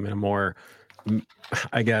utilize him in a more,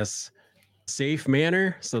 I guess, safe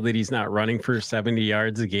manner, so that he's not running for 70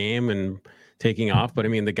 yards a game and taking off. But I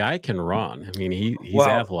mean, the guy can run. I mean, he's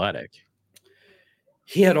athletic.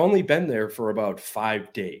 He had only been there for about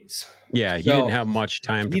 5 days. Yeah, he didn't have much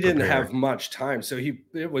time. He didn't have much time, so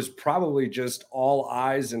it was probably just all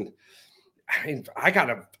eyes. And I mean,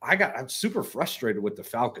 I'm super frustrated with the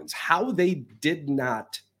Falcons, how they did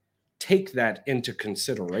not take that into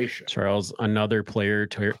consideration. Charles, another player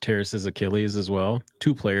tears his Achilles as well.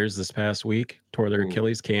 2 players this past week tore their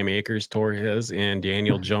Achilles. Cam Akers tore his, and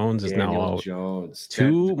Daniel Jones is now out. Jones.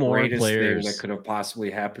 2 more players that could have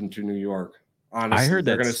possibly happened to New York. Honestly, I heard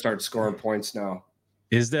they're going to start scoring points now.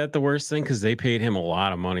 Is that the worst thing? Because they paid him a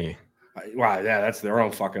lot of money. Wow, yeah, that's their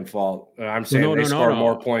own fucking fault. I'm saying they scored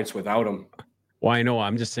more points without him. Well, I know.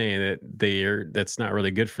 I'm just saying that that's not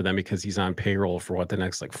really good for them, because he's on payroll for the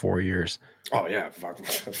next 4 years. Oh yeah,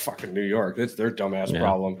 fucking New York. That's their dumbass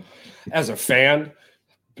problem. As a fan,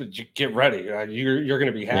 but you get ready. You're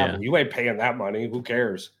going to be happy. Yeah. You ain't paying that money. Who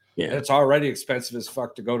cares? Yeah, it's already expensive as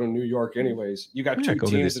fuck to go to New York, anyways. You got 2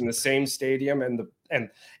 teams in the same stadium, and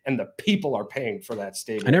the people are paying for that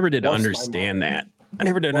stadium. I never did understand that. I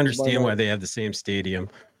never did understand why they have the same stadium.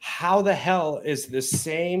 How the hell is the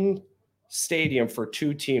same stadium for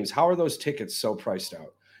 2 teams? How are those tickets so priced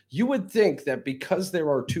out? You would think that because there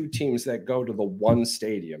are 2 teams that go to the one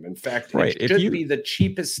stadium, in fact, it should be the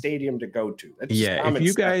cheapest stadium to go to. That's if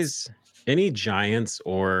you guys, any Giants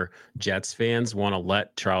or Jets fans, want to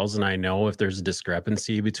let Charles and I know if there's a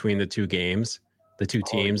discrepancy between the 2 games, the 2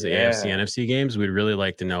 teams, the AFC, NFC games, we'd really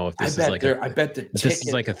like to know if this is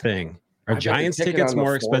like a thing. Are Giants tickets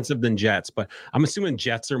more expensive than Jets? But I'm assuming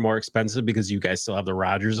Jets are more expensive because you guys still have the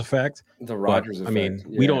Rodgers effect. Effect. I mean,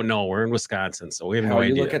 we don't know. We're in Wisconsin, so we have no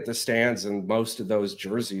idea. You look at the stands, and most of those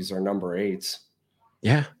jerseys are number 8s.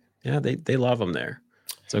 Yeah, they love them there.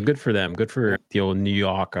 So good for them. Good for the old New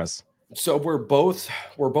Yorkers. So we're both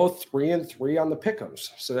 3-3 on the pick'ems.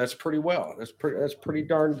 So that's pretty well. That's pretty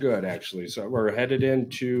darn good, actually. So we're headed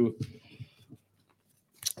into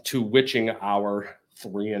witching hour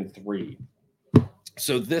 3-3.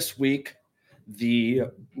 So this week, the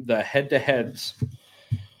head-to-heads,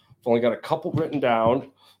 I've only got a couple written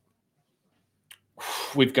down.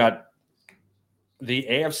 We've got the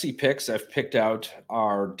AFC picks I've picked out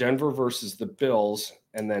are Denver versus the Bills,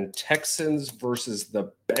 and then Texans versus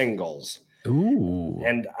the Bengals. Ooh.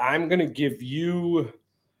 And I'm going to give you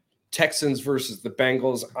Texans versus the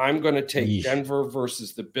Bengals. I'm going to take Denver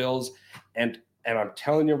versus the Bills. And I'm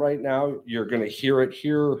telling you right now, you're going to hear it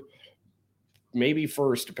here maybe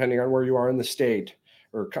first, depending on where you are in the state,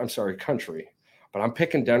 or I'm sorry, country. But I'm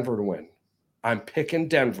picking Denver to win. I'm picking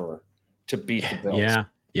Denver to beat the Bills.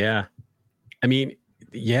 Yeah. I mean,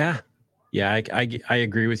 yeah. I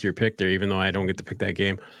agree with your pick there, even though I don't get to pick that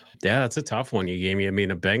game. Yeah, that's a tough one you gave me. I mean,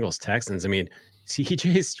 the Bengals Texans. I mean,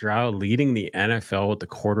 CJ Stroud leading the NFL with the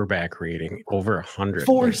quarterback rating over 100.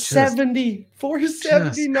 470,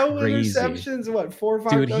 no crazy. interceptions. What, 4 or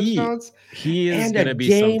 5 touchdowns? He is going to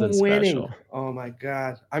be something special. Oh my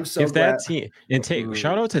God, I'm so if glad. That team and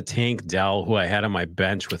shout out to Tank Dell, who I had on my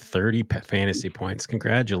bench with 30 fantasy points.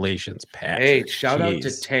 Congratulations, Patrick. Hey, shout out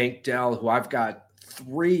to Tank Dell, who I've got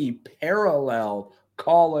 3 parallel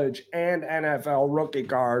college and NFL rookie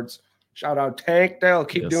cards. Shout out Tank Dell.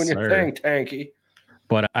 Keep doing your thing, Tanky.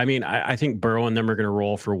 But I mean, I think Burrow and them are going to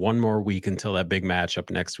roll for one more week until that big matchup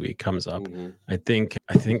next week comes up. Mm-hmm. I think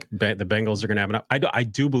the Bengals are going to have enough. I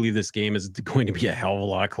do believe this game is going to be a hell of a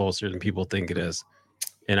lot closer than people think it is.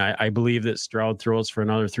 And I believe that Stroud throws for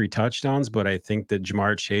another 3 touchdowns, but I think that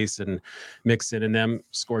Jamar Chase and Mixon and them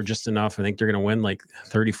score just enough. I think they're going to win like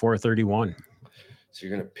 34-31. So you're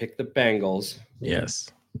going to pick the Bengals.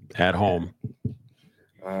 Yes, at home.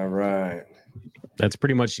 All right. That's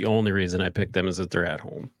pretty much the only reason I picked them, is that they're at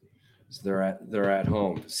home. So they're at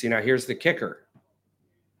home. See, now here's the kicker.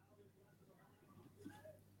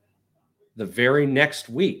 The very next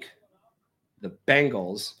week, the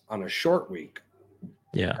Bengals on a short week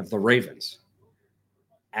have the Ravens.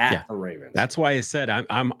 The Ravens. That's why I said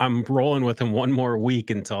I'm rolling with them one more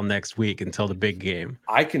week until next week, until the big game.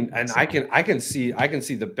 I can see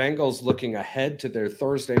the Bengals looking ahead to their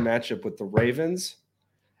Thursday matchup with the Ravens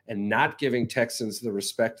and not giving Texans the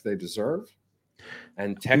respect they deserve,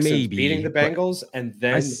 and Texans beating the Bengals, and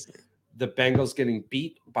then the Bengals getting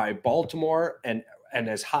beat by Baltimore. And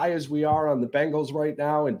as high as we are on the Bengals right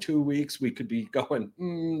now, in 2 weeks, we could be going,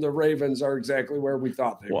 the Ravens are exactly where we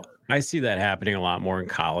thought they were. I see that happening a lot more in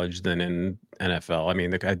college than in NFL. I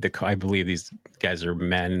mean, I believe these guys are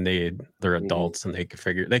men. They're adults, and they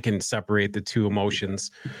can separate the two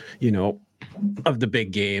emotions, of the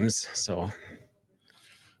big games. So.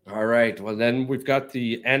 All right. Well, then we've got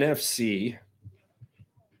the NFC.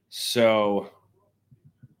 So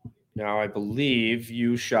now I believe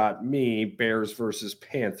you shot me Bears versus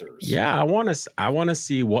Panthers. Yeah, I want to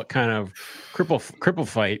see what kind of cripple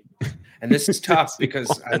fight. And this is tough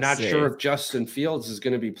because I'm not sure if Justin Fields is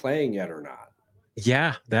going to be playing yet or not.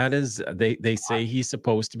 Yeah, that is. They say he's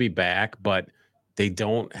supposed to be back, but they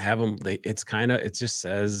don't have him. It just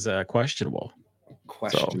says questionable.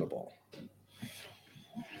 Questionable. So.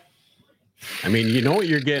 I mean, you know what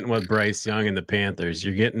you're getting with Bryce Young and the Panthers.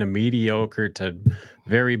 You're getting a mediocre to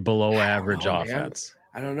very below average offense.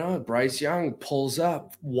 Man. I don't know. Bryce Young pulls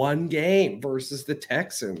up one game versus the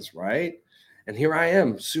Texans, right? And here I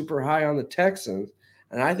am, super high on the Texans.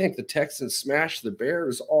 And I think the Texans smash the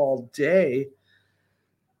Bears all day.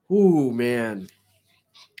 Ooh, man.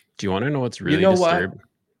 Do you want to know what's really disturbing? What?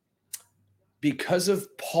 Because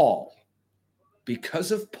of Paul,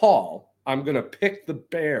 I'm going to pick the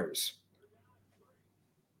Bears.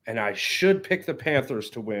 And I should pick the Panthers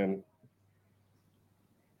to win.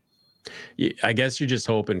 I guess you're just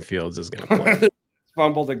hoping Fields is going to play.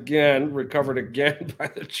 Fumbled again, recovered again by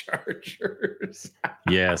the Chargers.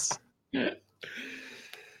 Yes.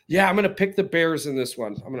 Yeah, I'm going to pick the Bears in this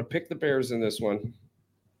one.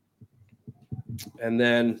 And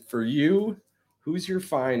then for you, who's your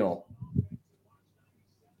final?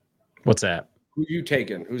 What's that? Who you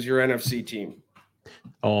taking? Who's your NFC team?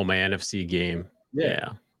 Oh, my NFC game.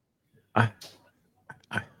 Yeah.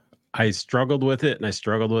 I struggled with it, but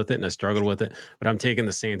I'm taking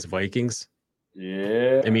the Saints Vikings.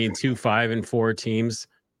 Yeah. I mean, 2 5-4 teams.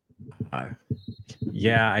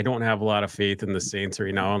 I don't have a lot of faith in the Saints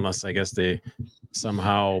right now, unless I guess they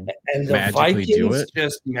somehow magically Vikings do it.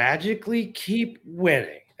 Just magically keep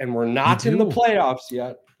winning, and we're not in the playoffs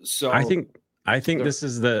yet. So I think I think this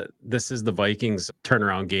is the Vikings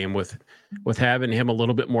turnaround game with having him a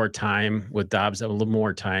little bit more time, with Dobbs have a little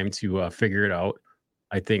more time to figure it out.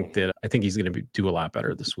 I think he's going to do a lot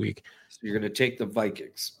better this week. So you're going to take the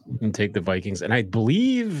Vikings. And take the Vikings. And I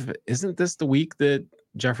believe, isn't this the week that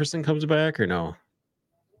Jefferson comes back or no?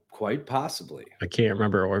 Quite possibly. I can't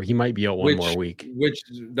remember, or he might be out one more week.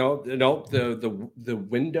 The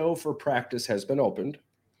window for practice has been opened.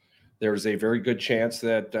 There's a very good chance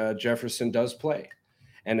that Jefferson does play.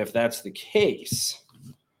 And if that's the case,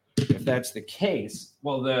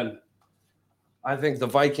 well, then I think the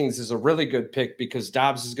Vikings is a really good pick, because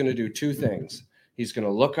Dobbs is going to do two things. He's going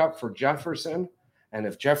to look up for Jefferson, and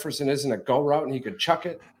if Jefferson isn't a go route and he could chuck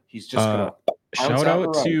it, he's just going to shout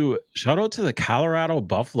out to the Colorado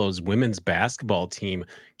Buffaloes women's basketball team,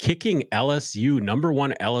 kicking LSU, number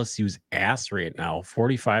one LSU's ass right now,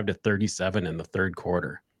 45-37 in the third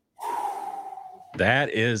quarter. That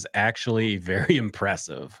is actually very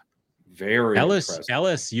impressive. Very impressive.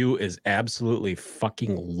 LSU is absolutely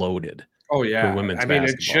fucking loaded. Oh yeah, women's basketball.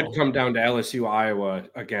 It should come down to LSU, Iowa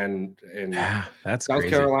again, and that's South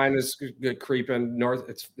crazy. Carolina's creeping north.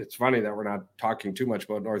 It's funny that we're not talking too much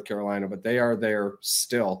about North Carolina, but they are there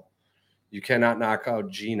still. You cannot knock out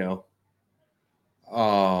Geno.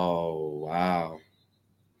 Oh wow,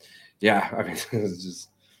 yeah. I mean, it's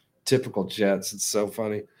just typical Jets. It's so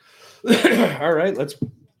funny. All right,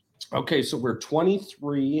 okay, so we're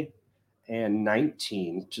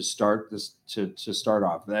 23-19 to start this to start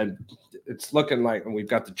off. Then it's looking like, and we've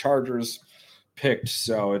got the Chargers picked,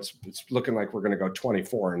 so it's looking like we're going to go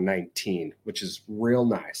 24-19, which is real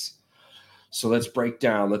nice. So let's break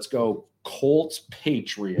down. Let's go Colts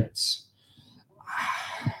Patriots.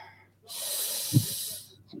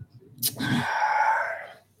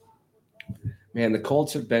 Man, the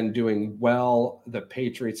Colts have been doing well. The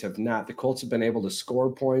Patriots have not. The Colts have been able to score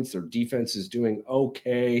points. Their defense is doing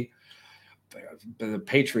okay. The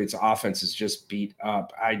Patriots' offense is just beat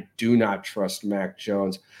up. I do not trust Mac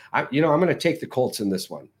Jones. I'm going to take the Colts in this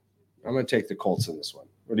one. What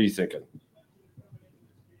are you thinking?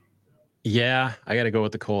 Yeah, I got to go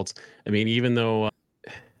with the Colts. I mean, even though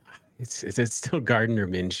it's still Gardner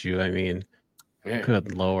Minshew. I mean,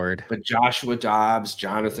 good Lord. But Joshua Dobbs,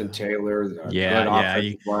 Jonathan Taylor,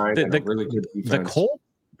 really good defense. The Colts,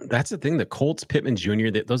 that's the thing. The Colts, Pittman Jr.,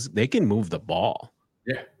 they can move the ball.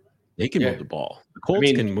 Yeah. They can move the ball. The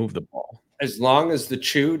Colts can move the ball. As long as the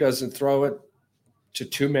Chew doesn't throw it to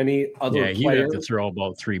too many other players. Yeah, you have to throw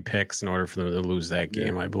about 3 picks in order for them to lose that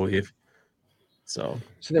game, I believe. So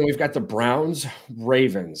then we've got the Browns,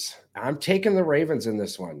 Ravens. I'm taking the Ravens in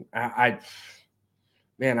this one. I'm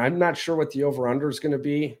not sure what the over-under is going to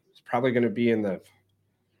be. It's probably going to be in the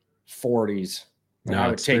 40s. No, I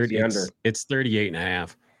would take the under. It's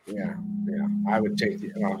 38.5. Yeah. I would take the.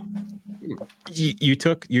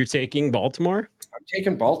 You're taking Baltimore? I'm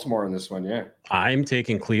taking Baltimore in this one. Yeah. I'm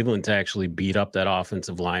taking Cleveland to actually beat up that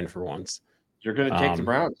offensive line for once. You're going to take the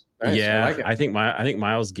Browns. Nice. Yeah, I think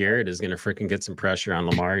Myles Garrett is going to freaking get some pressure on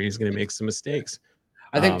Lamar. He's going to make some mistakes.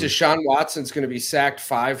 I think Deshaun Watson's going to be sacked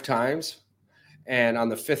 5 times. And on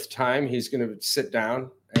the 5th time, he's going to sit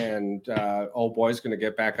down, and old boy's going to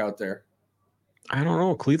get back out there. I don't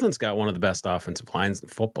know. Cleveland's got one of the best offensive lines in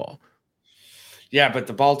football. Yeah, but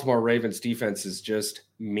the Baltimore Ravens defense is just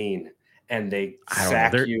mean, and they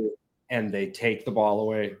sack you, and they take the ball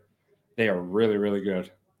away. They are really, really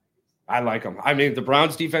good. I like them. I mean, the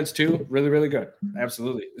Browns defense too, really, really good.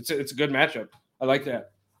 Absolutely, it's a good matchup. I like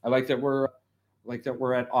that. I like that we're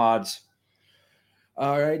at odds.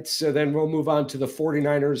 All right, so then we'll move on to the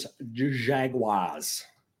 49ers Jaguars.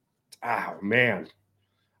 Oh, man.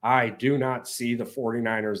 I do not see the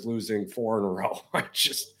 49ers losing 4 in a row.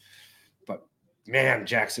 But, man,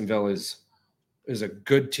 Jacksonville is a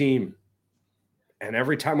good team. And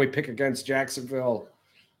every time we pick against Jacksonville,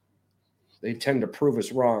 they tend to prove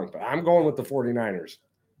us wrong. But I'm going with the 49ers.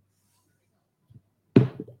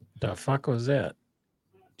 The fuck was that?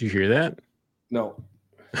 Did you hear that? No.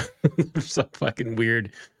 There's a fucking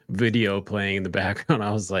weird video playing in the background.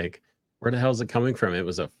 I was like, where the hell is it coming from? It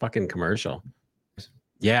was a fucking commercial.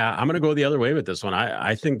 Yeah, I'm going to go the other way with this one.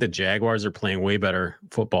 I think the Jaguars are playing way better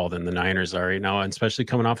football than the Niners are right now, and especially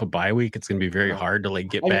coming off a bye week. It's going to be very hard to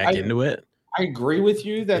get back into it. I agree with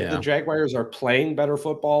you that the Jaguars are playing better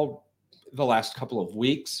football the last couple of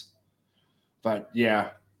weeks. But,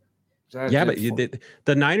 yeah. But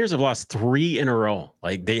the Niners have lost 3 in a row.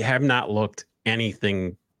 Like, they have not looked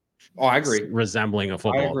anything I agree. Resembling a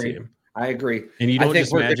football team. I agree. And you don't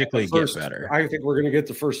just magically get better. I think we're going to get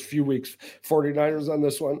the first few weeks 49ers on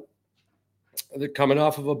this one. They're coming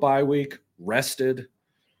off of a bye week, rested,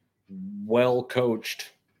 well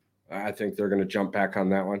coached. I think they're going to jump back on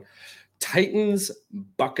that one. Titans,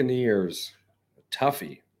 Buccaneers,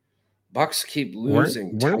 toughie. Bucks keep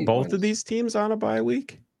losing. Weren't both of these teams on a bye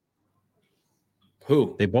week?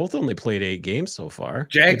 Who? They both only played 8 games so far.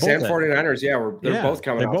 Jags and 49ers. Yeah, they're both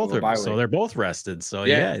coming off of a bye week. So they're both rested. So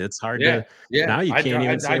yeah, it's hard to. Yeah. Now you can't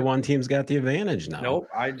even say one team's got the advantage now. Nope,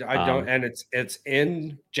 I don't. And it's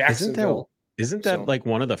in Jacksonville. Isn't that like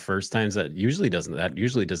one of the first times that usually does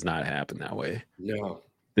not happen that way? No.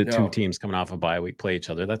 The two teams coming off a bye week play each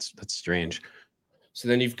other. That's strange. So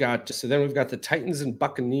then we've got the Titans and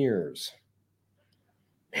Buccaneers.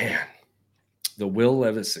 Man, the Will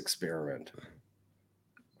Levis experiment.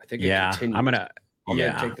 I think I'm gonna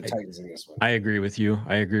take the Titans in this one. I agree with you.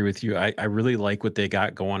 I really like what they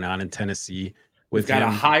got going on in Tennessee. We've got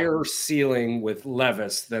a higher ceiling with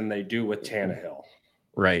Levis than they do with Tannehill.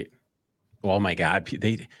 Right. Oh my God,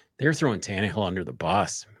 they're throwing Tannehill under the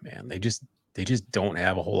bus, man. They just don't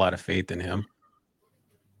have a whole lot of faith in him.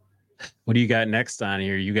 What do you got next on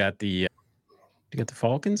here? You got the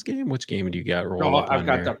Falcons game? Which game do you got rolling? I've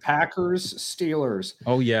got the Packers, Steelers.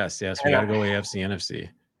 Oh yes. We got to go AFC, NFC.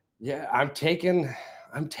 Yeah, I'm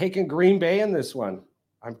taking Green Bay in this one.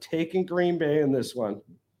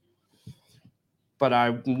 But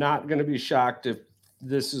I'm not going to be shocked if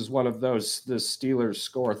this is one of those the Steelers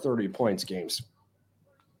score 30 points games.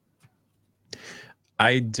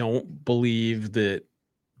 I don't believe that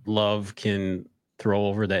Love can throw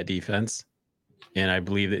over that defense. And I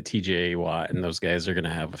believe that TJ Watt and those guys are going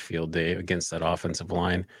to have a field day against that offensive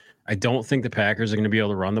line. I don't think the Packers are going to be able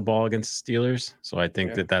to run the ball against the Steelers. So I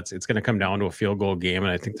think it's going to come down to a field goal game,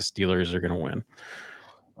 and I think the Steelers are going to win.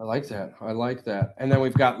 I like that. And then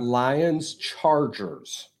we've got Lions,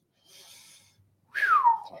 Chargers.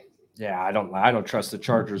 Whew. Yeah, I don't trust the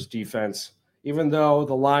Chargers defense, even though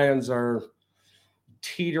the Lions are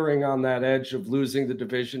teetering on that edge of losing the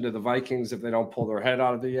division to the Vikings if they don't pull their head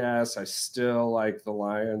out of the ass. I still like the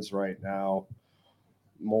Lions right now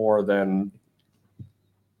more than.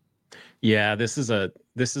 Yeah, this is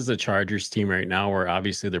a Chargers team right now where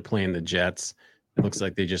obviously they're playing the Jets. It looks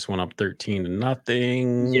like they just went up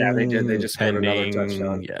 13-0. Yeah, they did. They just scored another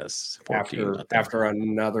touchdown. Yes, after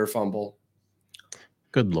another fumble.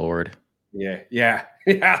 Good Lord. Yeah.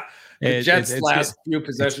 The Jets' last few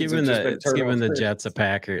possessions it's giving the Jets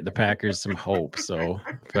the Packers some hope. So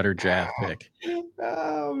better draft pick.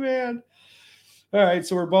 Oh man. All right,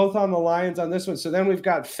 so we're both on the Lions on this one. So then we've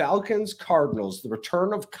got Falcons, Cardinals, the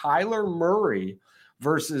return of Kyler Murray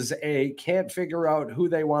versus can't figure out who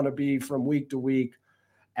they want to be from week to week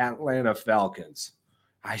Atlanta Falcons.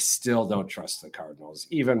 I still don't trust the Cardinals,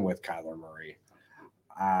 even with Kyler Murray.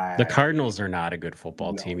 The Cardinals are not a good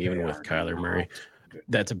football team, even with Kyler Murray.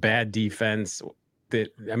 That's a bad defense.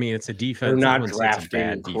 It's a defense. They're not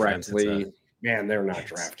drafting correctly. They're not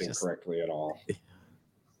drafting correctly at all.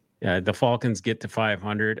 Yeah, the Falcons get to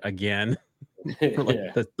 500 again for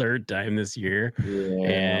the third time this year.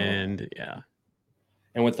 And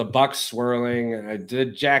with the Bucks swirling, the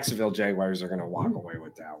Jacksonville Jaguars are going to walk away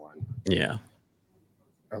with that one. Yeah.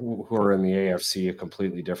 Who are in the AFC, a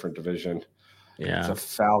completely different division. Yeah. The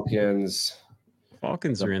Falcons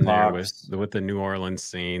are in Bucks. There with the New Orleans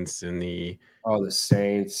Saints and the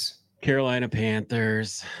Saints, Carolina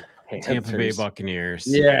Panthers. Tampa Bay Buccaneers.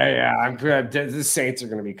 Yeah. I'm good. The Saints are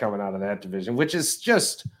going to be coming out of that division, which is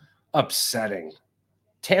just upsetting.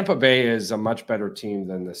 Tampa Bay is a much better team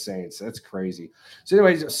than the Saints. That's crazy. So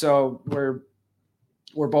anyways, we're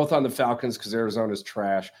both on the Falcons because Arizona's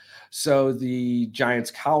trash. So the Giants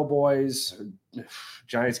Cowboys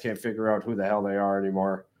can't figure out who the hell they are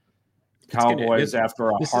anymore. Cowboys after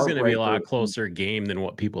a this is going to be a lot closer game than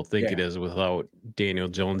what people think it is without Daniel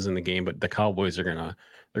Jones in the game, but the Cowboys are going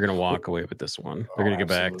to walk away with this one. They're going to get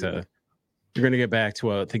back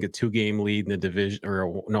to I think a 2-game lead in the division,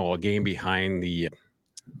 a game behind the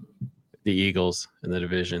Eagles in the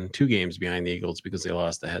division. 2 games behind the Eagles because they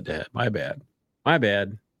lost the head-to-head. My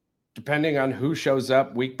bad. Depending on who shows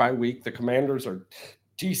up week by week, the Commanders are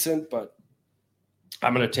decent, but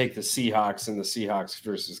I'm going to take the Seahawks and the Seahawks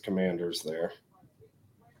versus Commanders there.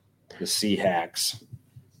 The Seahawks.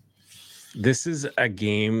 This is a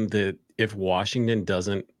game that if Washington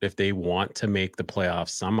if they want to make the playoffs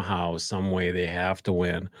somehow, some way, they have to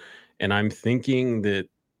win. And I'm thinking that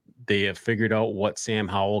they have figured out what Sam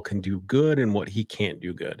Howell can do good and what he can't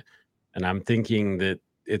do good. And I'm thinking that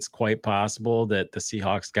it's quite possible that the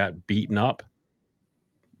Seahawks got beaten up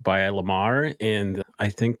by Lamar. And I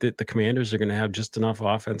think that the Commanders are going to have just enough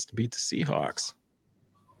offense to beat the Seahawks.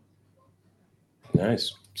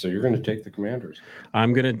 Nice. So you're going to take the Commanders.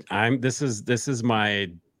 This is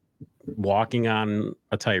my walking on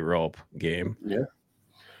a tightrope game. Yeah.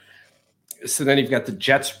 So then you've got the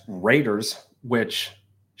Jets Raiders, which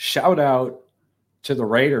shout out to the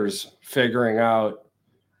Raiders figuring out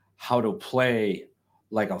how to play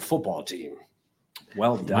like a football team.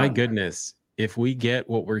 Well done. My goodness. If we get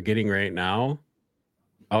what we're getting right now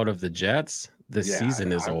out of the Jets, the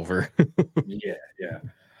season is over. Yeah.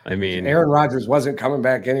 I mean, Aaron Rodgers wasn't coming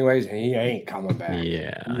back anyways, and he ain't coming back.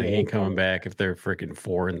 Yeah, he ain't coming back if they're freaking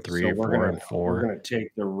 4-3 or 4-4. We're gonna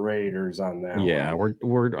take the Raiders on that. Yeah,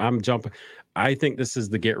 I'm jumping. I think this is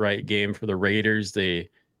the get right game for the Raiders. They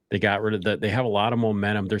got rid of that. They have a lot of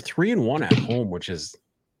momentum. They're 3-1 at home, which is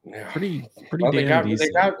pretty well, damn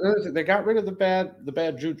decent. They got rid of the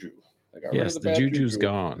bad juju. Yes, the juju's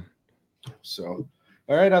gone. So,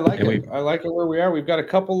 all right, I like it. I like it where we are. We've got a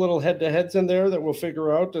couple little head-to-heads in there that we'll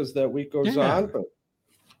figure out as that week goes on. But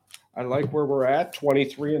I like where we're at.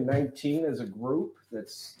 23-19 as a group.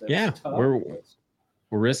 That's tough. We're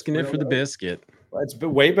risking it for the biscuit. It's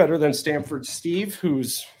way better than Stanford Steve,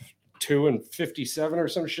 who's 2-57 or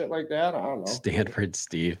some shit like that. I don't know. Stanford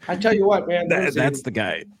Steve. I tell you what, man. That's the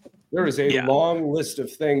guy. There is a long list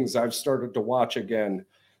of things I've started to watch again,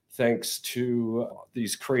 thanks to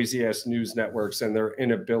these crazy ass news networks and their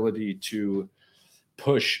inability to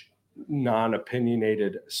push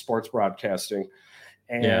non-opinionated sports broadcasting.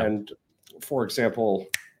 And for example,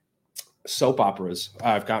 soap operas.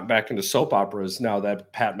 I've gotten back into soap operas now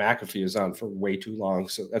that Pat McAfee is on for way too long.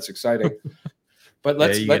 So that's exciting. But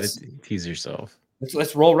let's tease yourself.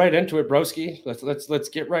 Let's roll right into it, broski. Let's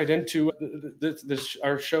get right into this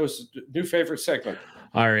our show's new favorite segment.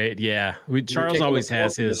 All right, yeah. Charles always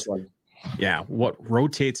has his. Yeah, what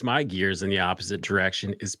rotates my gears in the opposite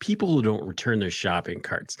direction is people who don't return their shopping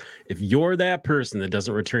carts. If you're that person that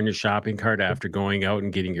doesn't return your shopping cart after going out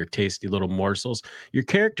and getting your tasty little morsels, your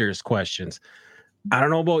character is questions. I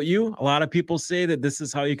don't know about you. A lot of people say that this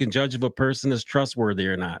is how you can judge if a person is trustworthy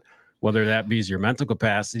or not. Whether that be your mental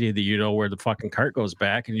capacity that you know where the fucking cart goes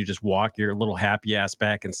back and you just walk your little happy ass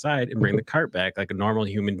back inside and bring the cart back like a normal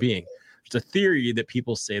human being. There's a theory that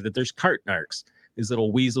people say that there's cart narcs. These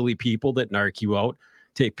little weaselly people that narc you out,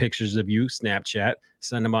 take pictures of you, Snapchat,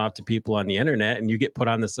 send them off to people on the internet, and you get put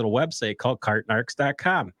on this little website called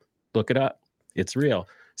cartnarcs.com. Look it up. It's real.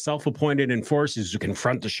 Self-appointed enforcers who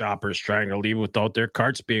confront the shoppers trying to leave without their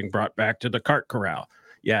carts being brought back to the cart corral.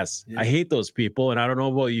 Yes, I hate those people, and I don't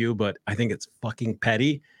know about you, but I think it's fucking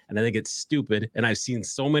petty, and I think it's stupid, and I've seen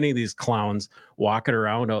so many of these clowns walking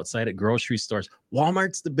around outside at grocery stores.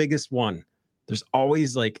 Walmart's the biggest one. There's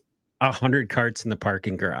always like 100 carts in the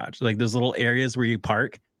parking garage, like those little areas where you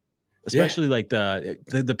park, especially like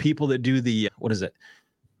the people that do the what's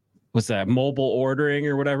that, mobile ordering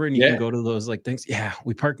or whatever, and you can go to those like things. Yeah,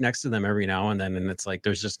 we park next to them every now and then, and it's like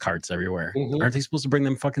there's just carts everywhere. Aren't they supposed to bring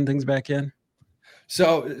them fucking things back in?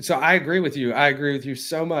 So I agree with you. I agree with you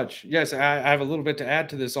so much. Yes, I have a little bit to add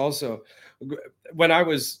to this also. When I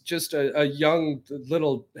was just a young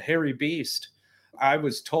little hairy beast, I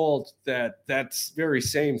was told that that's very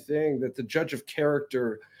same thing, that the judge of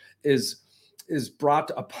character is brought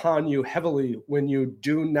upon you heavily when you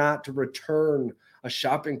do not return a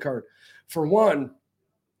shopping cart. For one,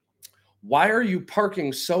 why are you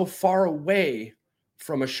parking so far away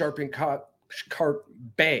from a shopping cart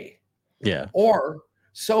bay? Yeah. Or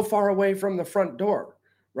so far away from the front door,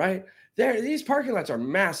 right? These parking lots are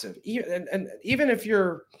massive. And even if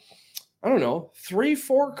you're, I don't know,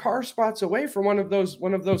 3-4 car spots away from one of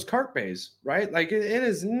those cart bays, right? Like it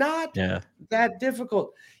is not that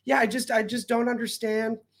difficult. Yeah, I just don't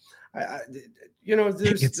understand. There's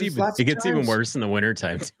it gets even worse in the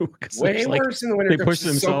wintertime too. Way worse in the winter. They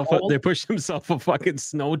push themselves a fucking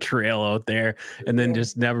snow trail out there and then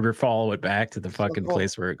just never follow it back to the fucking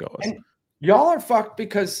place where it goes. And y'all are fucked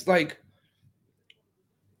because like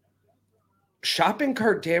shopping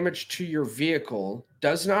cart damage to your vehicle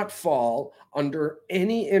does not fall under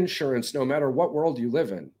any insurance, no matter what world you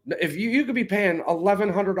live in. If you could be paying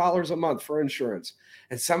 $1,100 a month for insurance,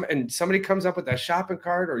 and somebody comes up with that shopping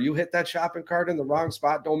cart, or you hit that shopping cart in the wrong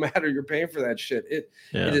spot, don't matter, you're paying for that shit. It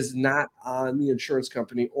is not on the insurance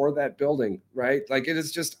company or that building, right? Like it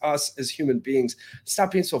is just us as human beings.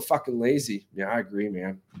 Stop being so fucking lazy. Yeah, I agree,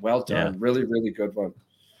 man. Well done. Really, really good one.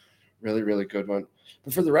 Really, really good one.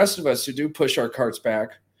 But for the rest of us who do push our carts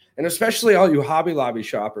back, and especially all you Hobby Lobby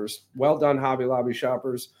shoppers, well done, Hobby Lobby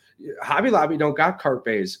shoppers. Hobby Lobby don't got cart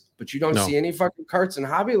bays, but you don't see any fucking carts in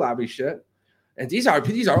Hobby Lobby shit. And these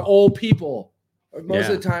are old people. Most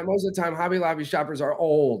of the time, Hobby Lobby shoppers are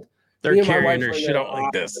old. They're carrying their shit out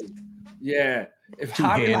like this. Yeah. If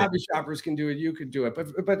Hobby Lobby shoppers can do it, you can do it.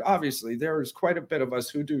 But obviously, there's quite a bit of us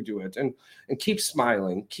who do it. And keep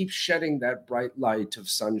smiling. Keep shedding that bright light of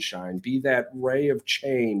sunshine. Be that ray of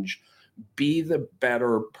change. be the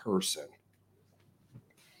better person.